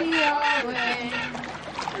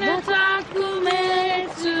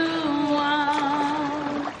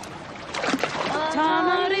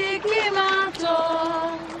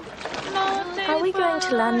Are we going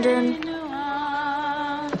to London?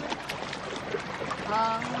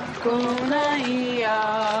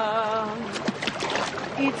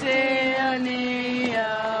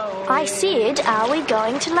 I said, are we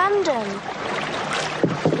going to London?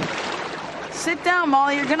 Sit down,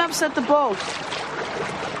 Molly. You're gonna upset the boat.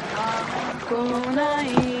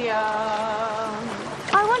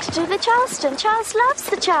 I want to do the Charleston. Charles loves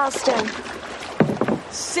the Charleston.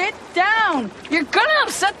 Sit down! You're gonna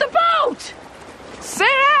upset the boat! Sit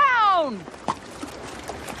down!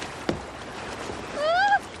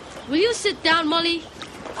 Will you sit down, Molly?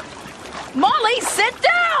 Molly, sit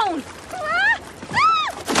down!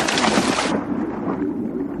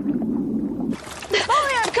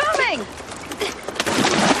 Molly, I'm coming!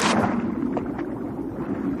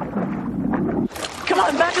 Come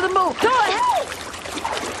on, back to the boat. Come on!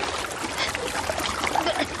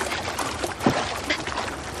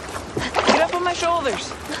 Get up on my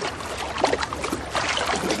shoulders.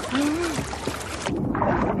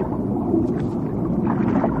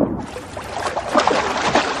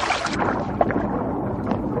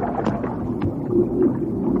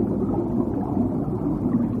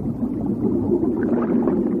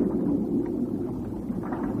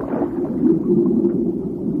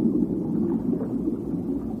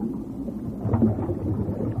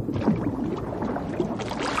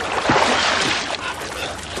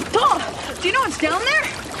 Do you know what's down there?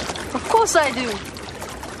 Of course I do.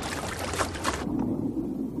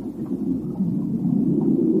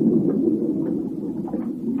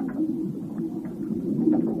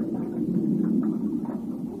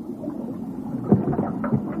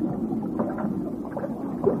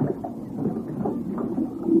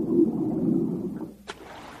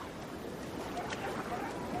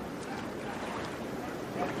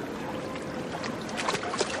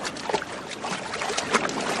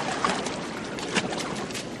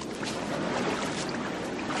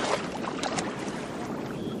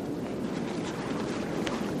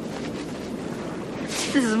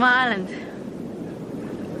 This is my island.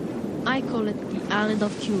 I call it the Island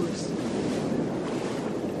of Cures.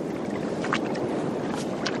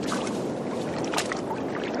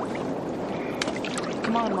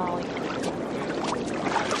 Come on, Molly.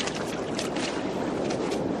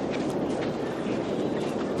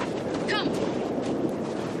 Come!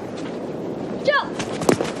 Jump!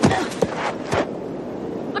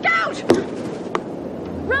 Look out!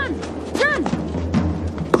 Run! Run!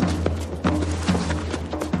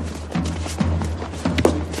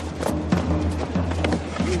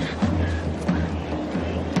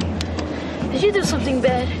 Did you do something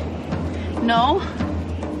bad? No.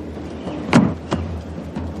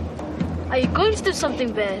 Are you going to do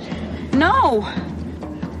something bad? No.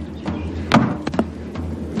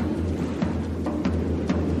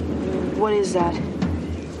 What is that?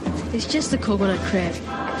 It's just a coconut crab.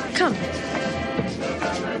 Come.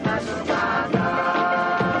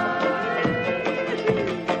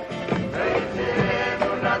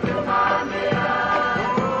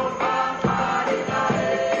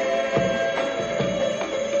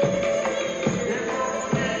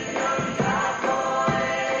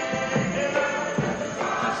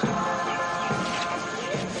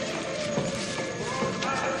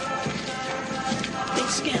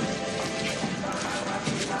 Thanks again.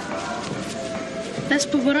 That's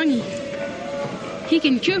Paparangi. He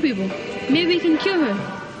can cure people. Maybe he can cure her.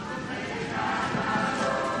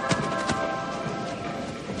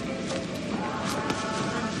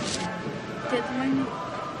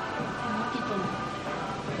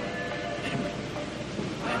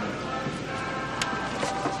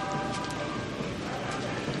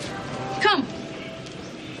 Come.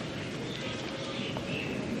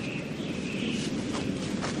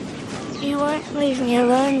 You weren't leaving me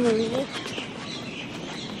alone, were you?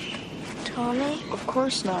 Tommy? Of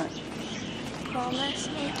course not. Promise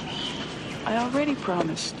me? I already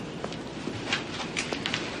promised.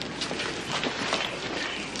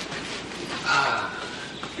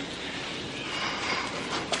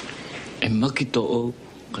 E maki to'o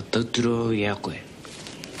ka tauturo i a koe.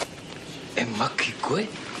 E maki koe?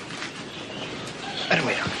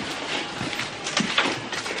 Aramera.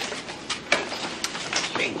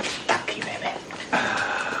 Big taki, bebe.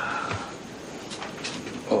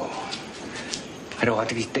 Oh. Pero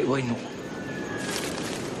ati ki te wai no.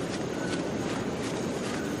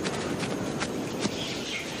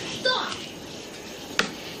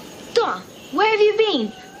 Dora, where have you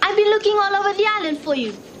been? I've been looking all over the island for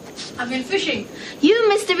you. I've been fishing. You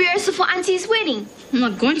missed the rehearsal for Auntie's wedding. I'm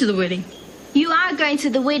not going to the wedding. You are going to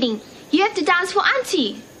the wedding. You have to dance for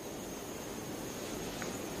Auntie.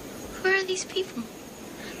 Where are these people?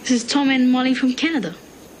 This is Tom and Molly from Canada.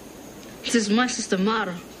 This is my sister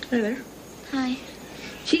Mara. Hey there. Hi.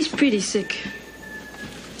 She's pretty sick.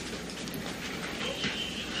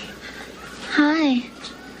 Hi.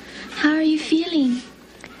 How are you feeling?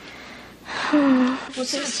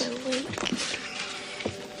 What's this? So weak.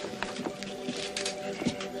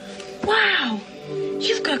 Wow!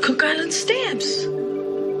 You've got Cook Island stamps.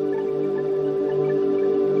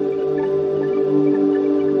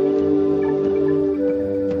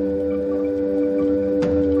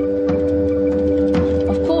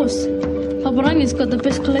 Of course. Paparangi's got the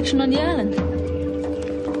best collection on the island.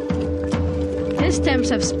 His stamps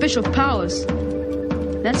have special powers.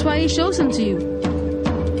 That's why he shows them to you.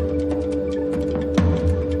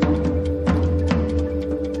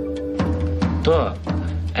 Toa,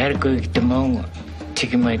 air koe ki te maunga.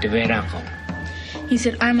 Tiki mai te verako. He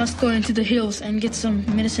said I must go into the hills and get some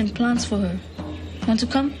medicine plants for her. Want to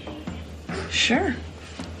come? Sure.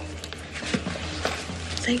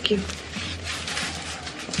 Thank you.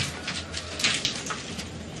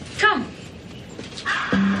 Come.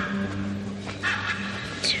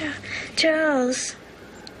 Charles.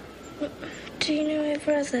 Do you know my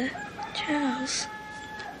brother, Charles?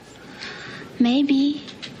 Maybe.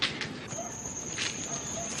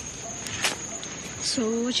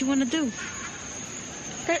 So what you want to do?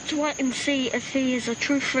 Let's wait and see if he is a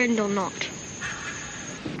true friend or not.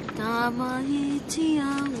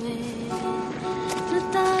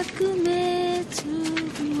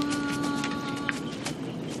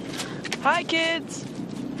 Hi, kids.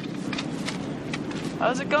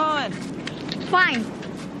 How's it going? Fine.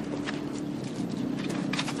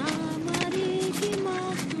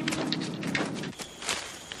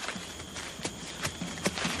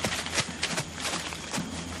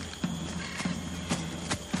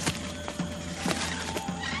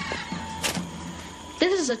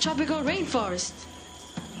 This is a tropical rainforest.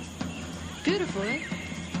 Beautiful, eh?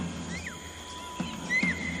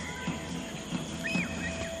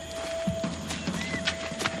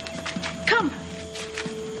 Come.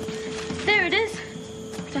 There it is.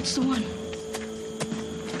 That's the one.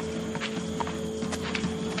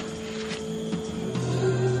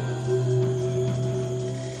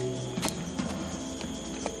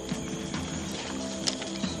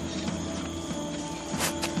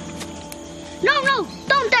 No,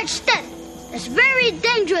 don't touch that. That's very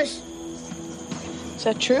dangerous. Is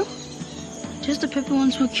that true? Just the pepper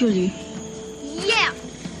ones will kill you. Yeah.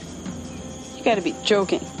 You gotta be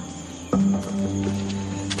joking.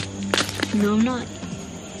 No, I'm not.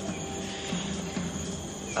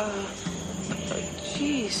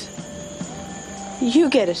 Jeez. You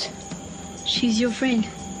get it. She's your friend.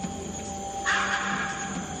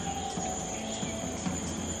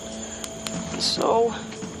 So?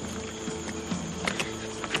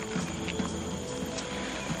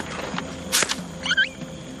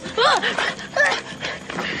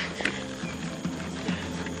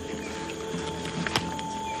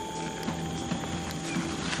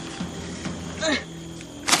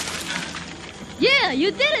 Yeah, you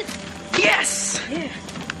did it! Yes! Yeah.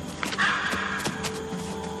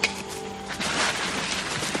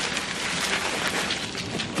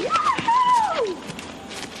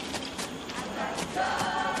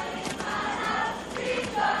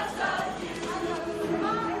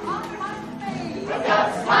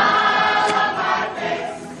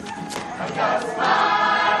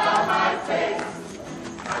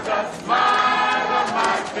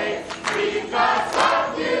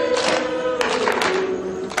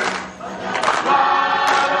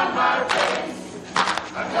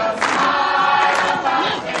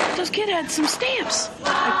 Those kids had some stamps.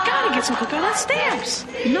 I gotta get some coconut stamps.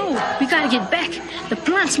 No, we gotta get back. The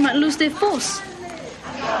plants might lose their force.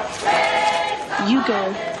 You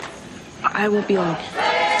go. I won't be long.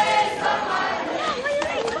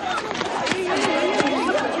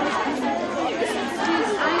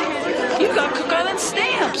 You got coconut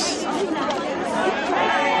stamps.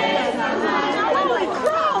 Holy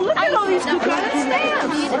crow, look at all these coconut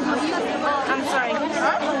stamps. I'm sorry.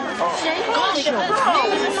 Gosh,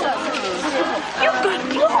 you've got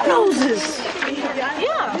blue noses.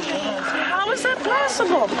 Yeah. How is that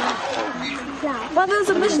possible? Well, there's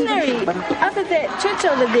a missionary up at that church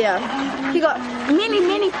over there. He got many,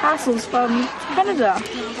 many parcels from Canada.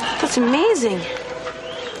 That's amazing.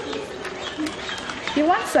 You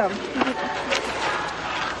want some?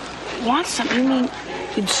 Want some? You mean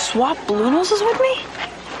you'd swap blue noses with me?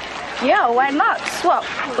 Yeah, why not? Swap.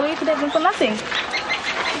 We could have them for nothing.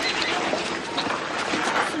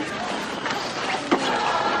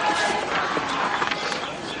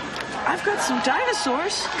 I've got some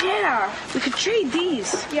dinosaurs. Yeah. We could trade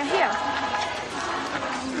these. Yeah, here.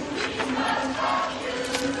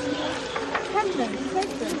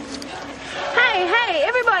 Hey,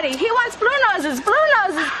 everybody! He wants blue noses! Blue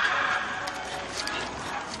noses!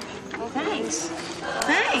 Thanks.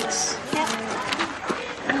 Thanks.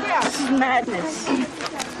 Yeah. This is madness.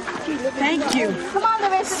 Thank you. Come on, the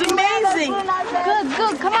rest This is amazing.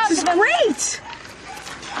 Good. Come on. This is great.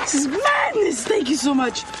 This is madness. Thank you so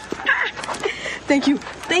much. Thank you.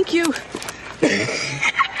 Thank you.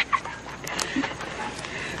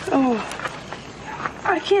 Oh,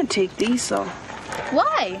 I can't take these, though.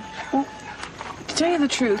 Why? Well, to tell you the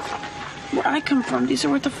truth, where I come from, these are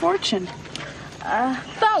worth a fortune.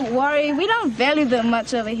 Don't worry. We don't value them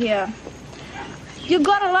much over here. You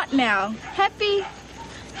got a lot now. Happy?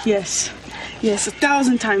 Yes. Yes,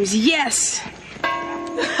 1,000 times yes.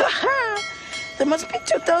 There must be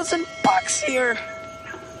 $2,000 here.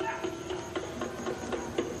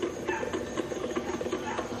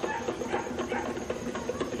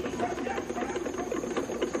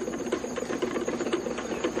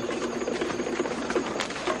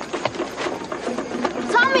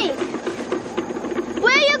 Tommy!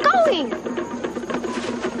 Where are you going?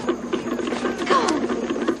 Go!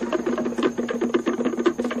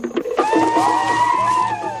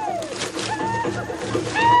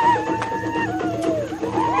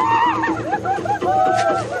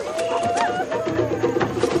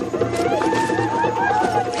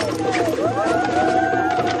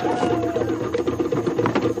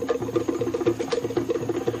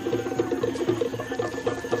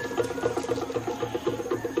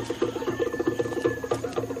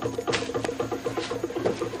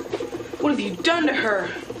 What have you done to her?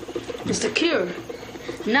 It's the cure.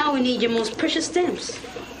 Now we need your most precious stamps.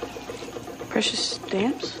 Precious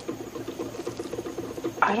stamps?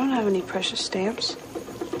 I don't have any precious stamps.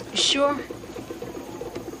 You sure?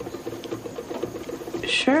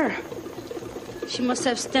 Sure. She must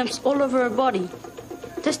have stamps all over her body.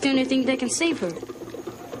 That's the only thing that can save her.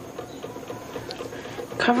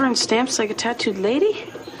 Cover in stamps like a tattooed lady?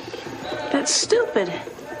 That's stupid.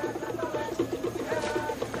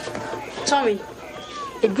 Tommy,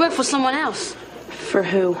 it worked for someone else. For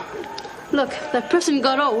who? Look, that person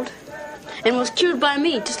got old and was cured by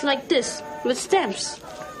me, just like this, with stamps.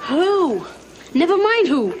 Who? Never mind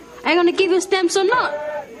who. I'm gonna give you stamps or not.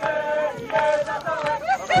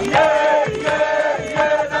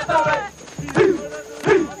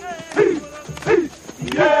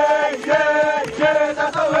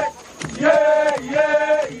 Yeah.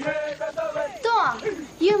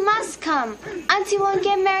 come. Auntie won't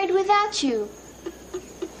get married without you.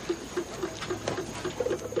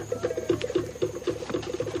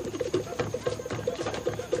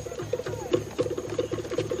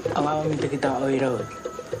 Awawa minta kita oirau.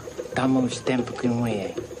 Tama stamp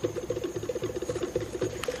kinwe.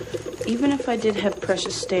 Even if I did have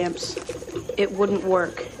precious stamps, it wouldn't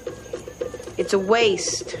work. It's a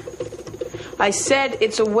waste. I said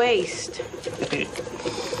it's a waste.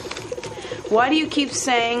 Why do you keep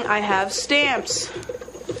saying I have stamps?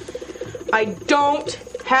 I don't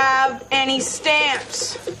have any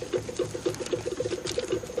stamps.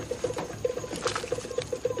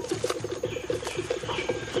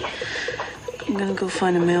 I'm gonna go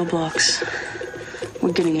find a mailbox.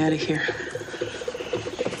 We're getting out of here.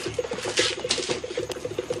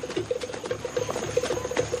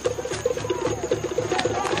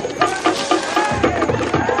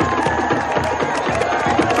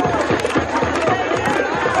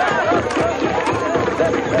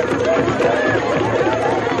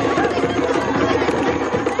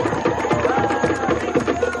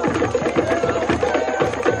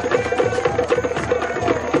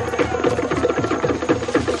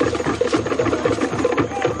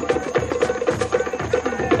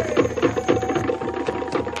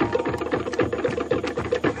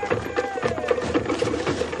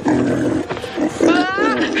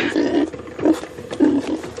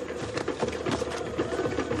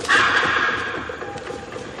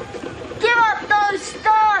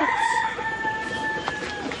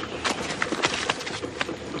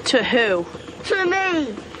 To who? To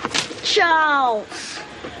me, Charles.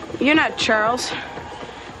 You're not Charles.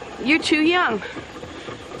 You're too young.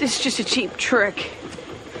 This is just a cheap trick.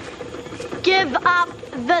 Give up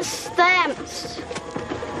the stamps.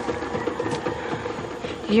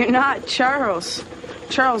 You're not Charles.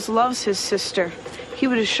 Charles loves his sister. He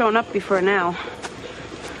would have shown up before now.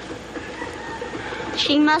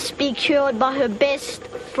 She must be killed by her best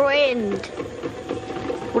friend.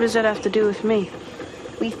 What does that have to do with me?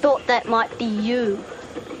 We thought that might be you.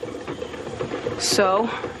 So?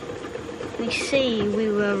 We see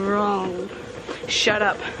we were wrong. Shut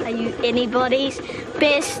up. Are you anybody's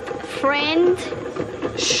best friend?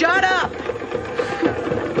 Shut up!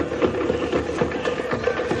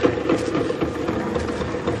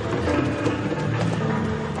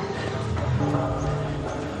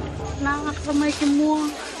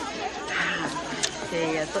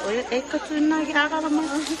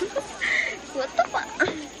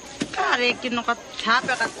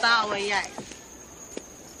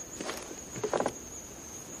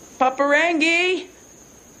 Paparangi!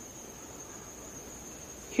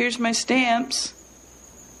 Here's my stamps.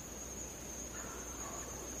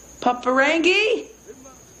 Paparangi?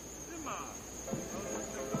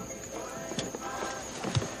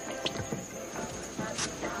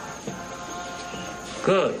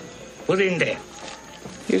 Good. Put in there.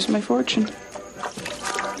 Here's my fortune.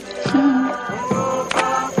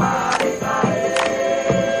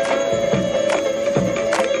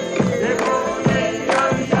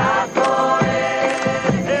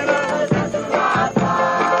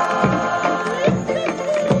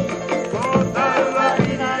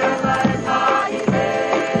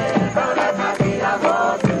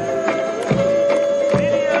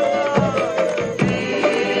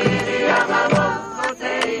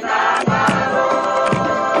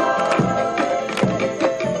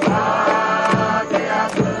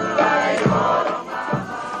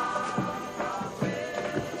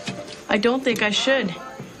 I don't think I should.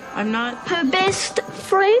 I'm not... Her best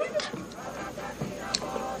friend?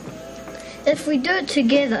 If we do it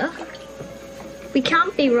together, we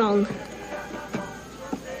can't be wrong.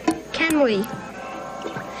 Can we?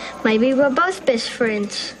 Maybe we're both best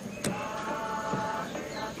friends.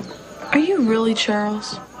 Are you really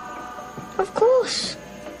Charles? Of course.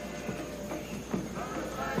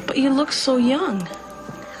 But you look so young.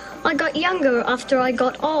 I got younger after I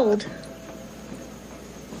got old.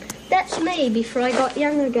 That's me before I got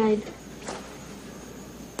young again.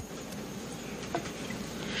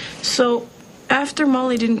 So, after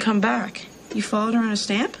Molly didn't come back, you followed her on a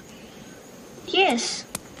stamp? Yes,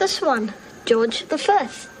 this one, George V.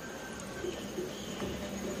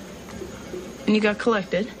 And you got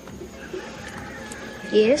collected?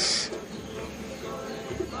 Yes.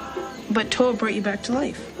 But Toa brought you back to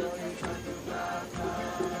life.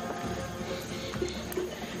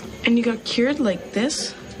 And you got cured like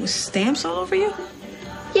this? With stamps all over you?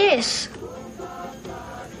 Yes.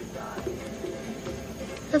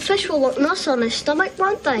 The fish will look nice on his stomach,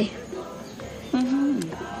 won't they? Mm-hmm.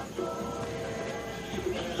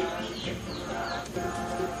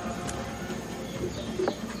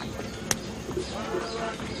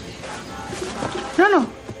 No.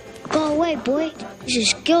 Go away, boy. This is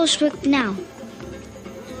skills trick now.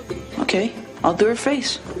 Okay, I'll do her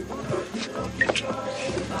face.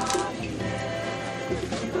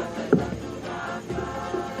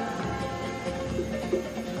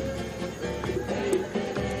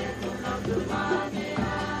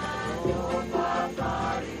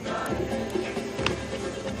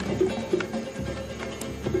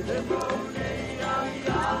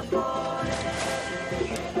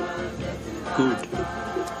 Good.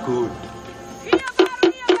 Good.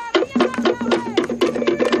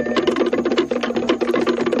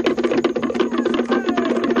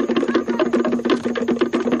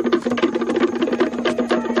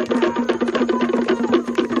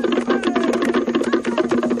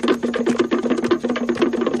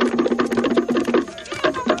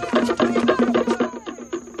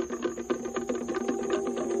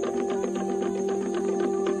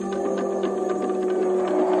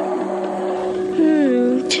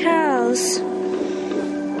 Charles.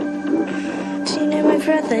 Do you know my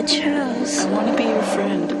brother, Charles? I want to be your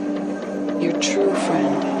friend. Your true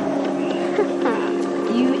friend.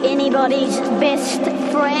 You anybody's best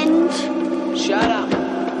friend? Shut up.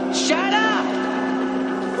 Shut up!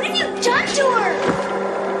 What have you done to her?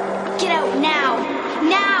 Get out now.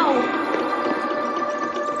 Now!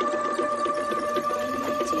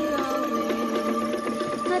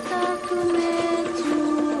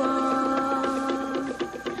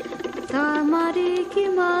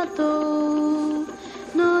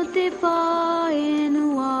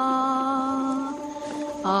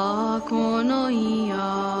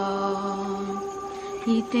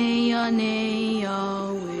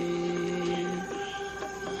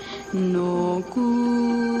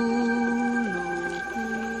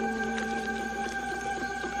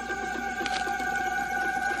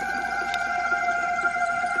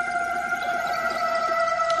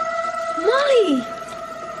 Molly!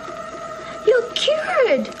 You're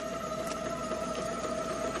cured!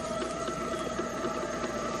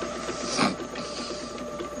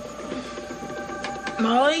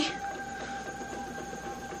 Molly?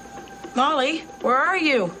 Molly, where are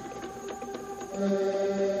you?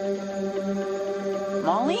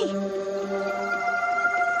 Molly?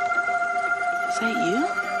 Is that you?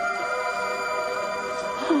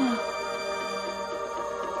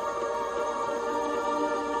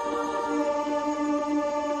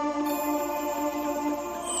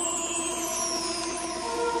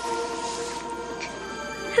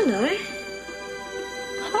 Hello.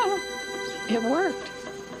 It worked.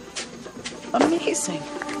 Amazing.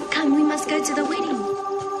 Come, we must go to the wedding.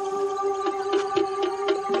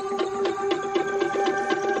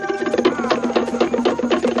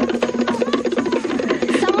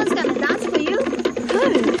 Someone's gonna dance for you. Who?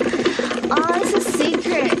 Oh, it's a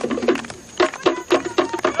secret.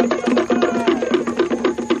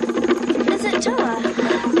 Is it Joa?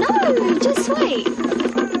 No, just wait.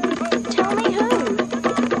 Tell me who.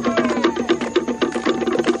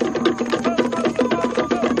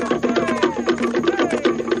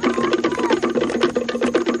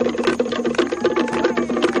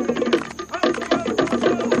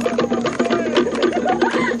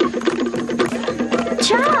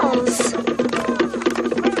 Charles!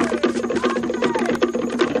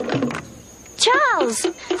 Charles!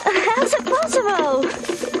 How's it possible?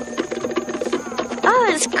 Oh,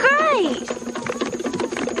 it's great!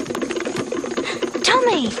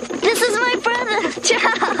 Tommy, this is my brother,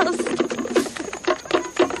 Charles!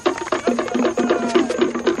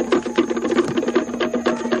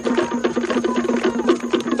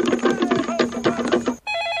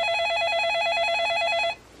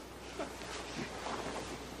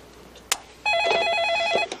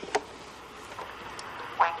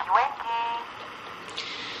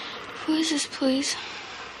 Who is this, please?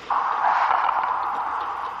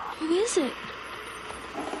 Who is it?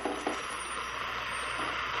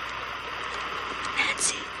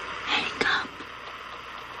 Nancy, hang up.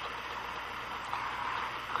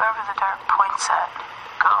 Wherever the dark points at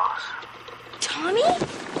goes. Tommy?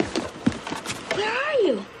 Where are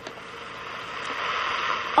you?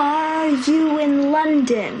 Are you in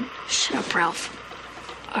London? Shut up, Ralph.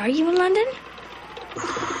 Are you in London?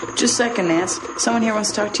 Just a second, Nance. Someone here wants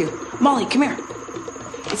to talk to you. Molly, come here.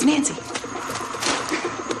 It's Nancy.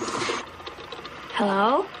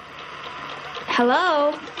 Hello?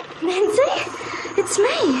 Hello? Nancy? It's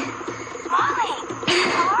me. Molly,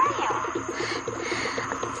 how are you?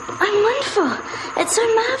 I'm wonderful. It's so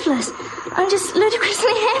marvelous. I'm just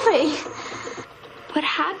ludicrously happy. What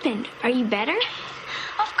happened? Are you better?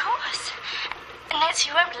 Of course. Nancy,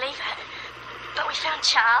 you won't believe it. But we found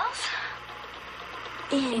Charles.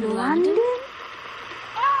 In London?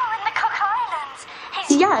 No, in the cookhouse.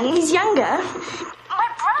 He's young. He's younger. My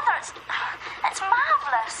brother. That's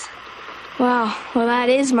marvelous. Wow. Well, that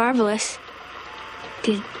is marvelous.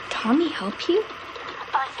 Did Tommy help you?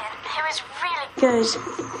 Oh, yeah. He was really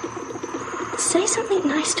good. Say something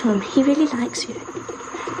nice to him. He really likes you.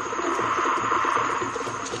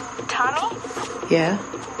 Tommy? Yeah?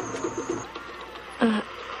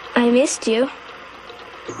 I missed you.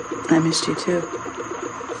 I missed you too.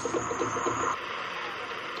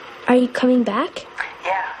 Are you coming back?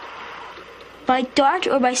 Yeah. By dart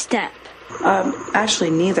or by stamp?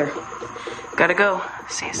 Actually, neither. Gotta go.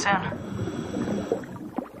 See you soon.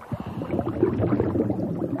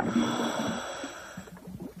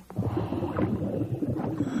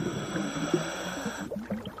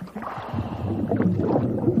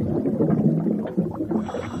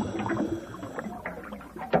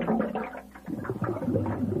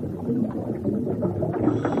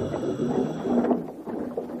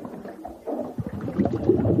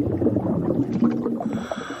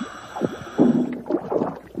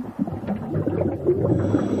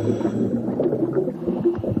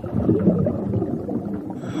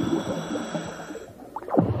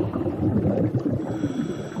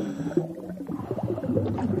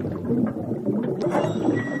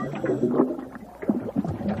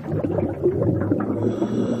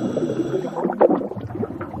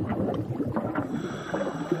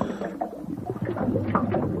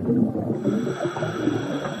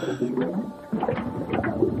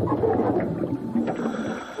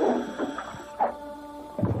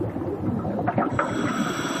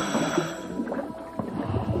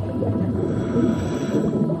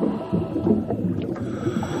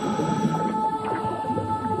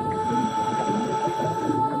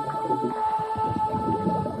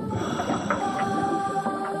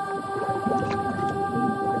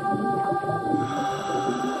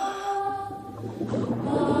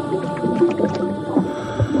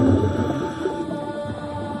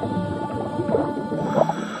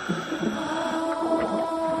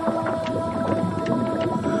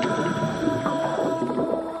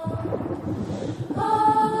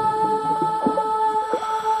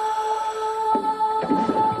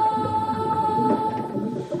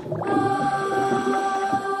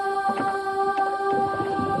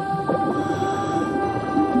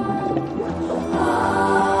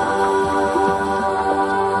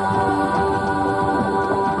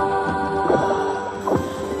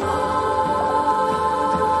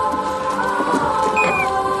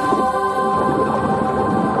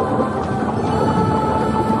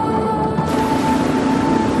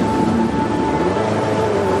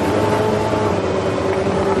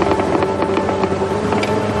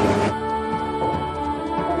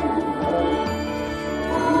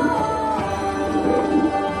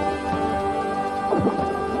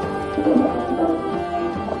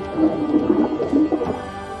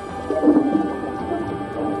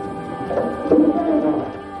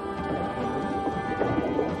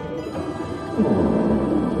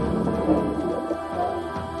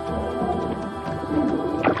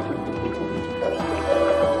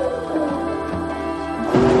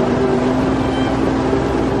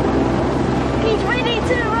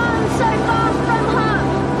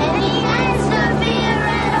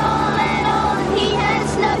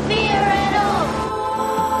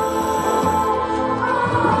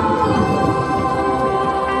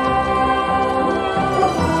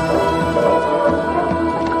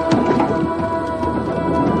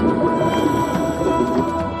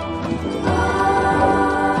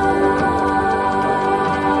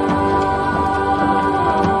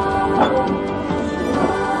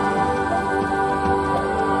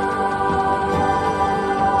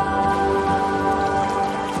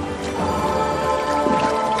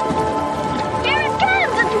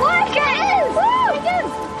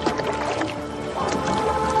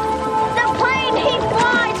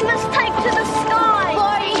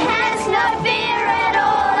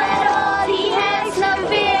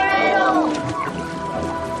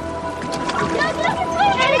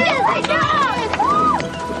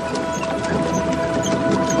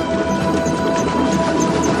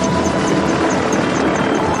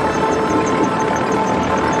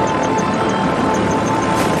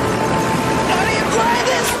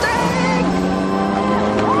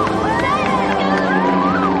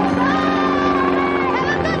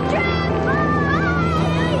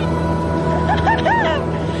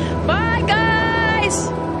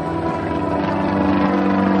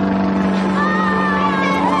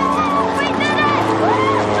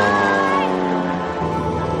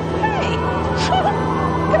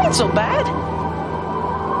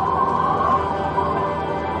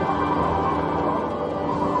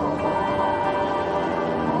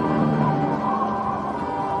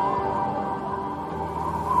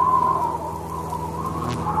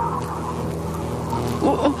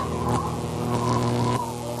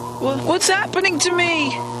 What's happening to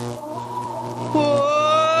me?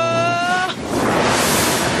 Whoa!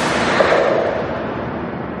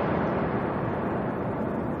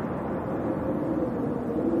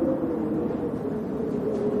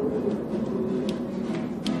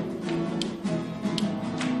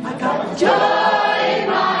 I got joy in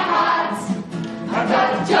my heart. I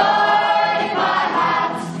got joy in my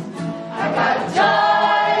heart. I got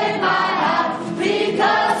joy in my heart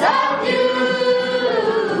because of you.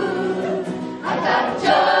 I got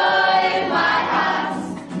joy in my heart.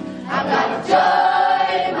 I got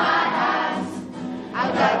joy in my heart. I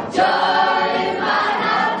got joy in my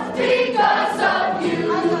heart because of you.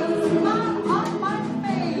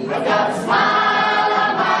 I got a smile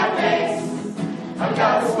on my face. I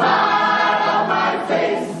got a smile on my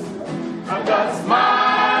face. I got a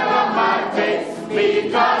smile on my face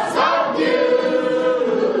because of you.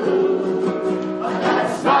 I got a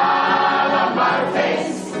smile on my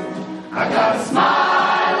face. I got a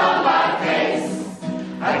smile on my face.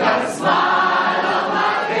 I got a smile on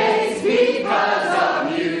my face because of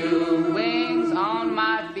you. Wings on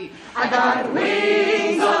my feet. I got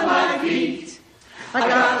wings on my feet. I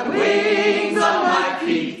got wings on my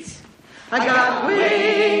feet. I got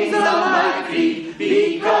wings on my feet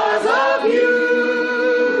because of you.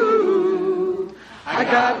 I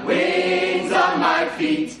got wings on my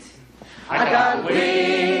feet. I got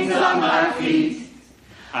wings on my feet.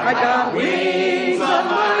 I got wings on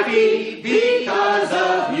my feet because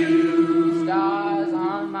of you. Stars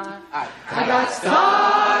on my eyes. I got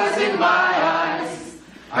stars in my eyes.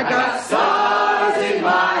 I got stars in my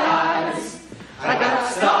eyes. I got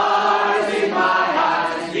stars in my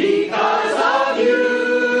eyes because of you.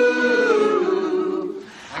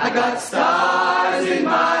 I got stars in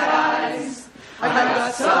my eyes. I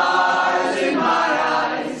got stars in my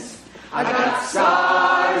eyes. I got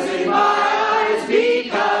stars in my eyes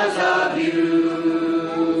because of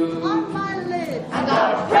you. On my lips. I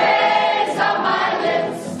got praise on my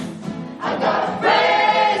lips. I got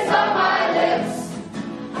praise on my lips.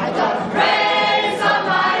 I got praise on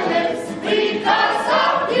my lips because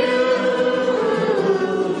of you.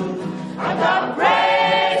 I got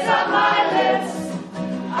praise on my lips.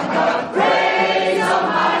 I got praise on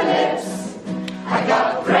my lips. I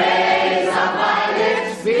got praise on my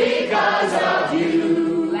lips because of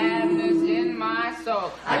you. Gladness in my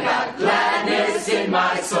soul. I got gladness in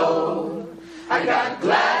my soul. I got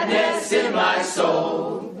gladness in my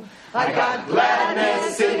soul. I got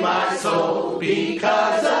gladness in my soul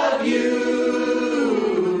because of you.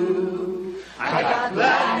 I got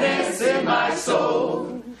gladness in my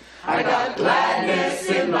soul. I got gladness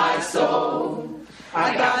in my soul.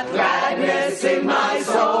 I got gladness in my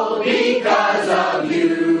soul because of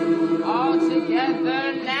you. All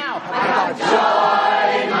together now. I got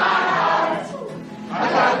joy in my heart. I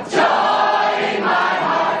got joy in my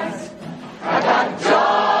heart. I got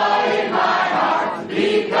joy in my heart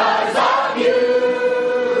because of you.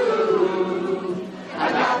 I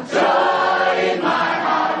got joy in my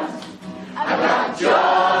heart. I got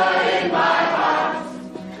joy in my heart.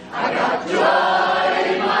 I got joy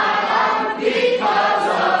in my heart because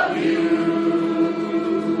of you.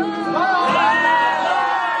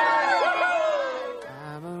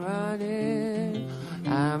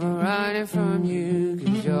 I'm a running from you,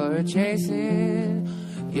 'cause you're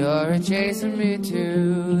a chasing me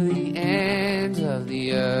to the ends of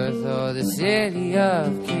the earth, or the city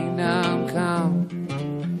of kingdom come.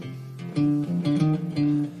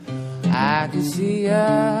 I could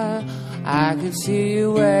see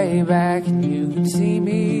you way back, and you could see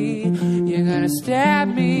me. You're gonna stab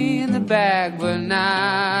me in the back, but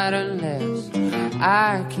not unless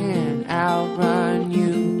I can outrun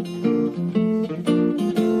you.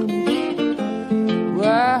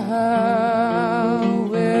 Whoa,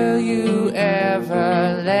 will you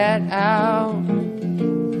ever let out?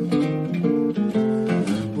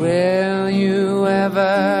 Will you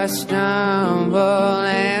ever stumble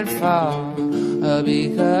and fall?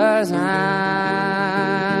 Because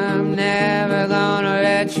I'm never gonna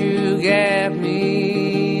let you get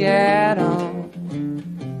me at all.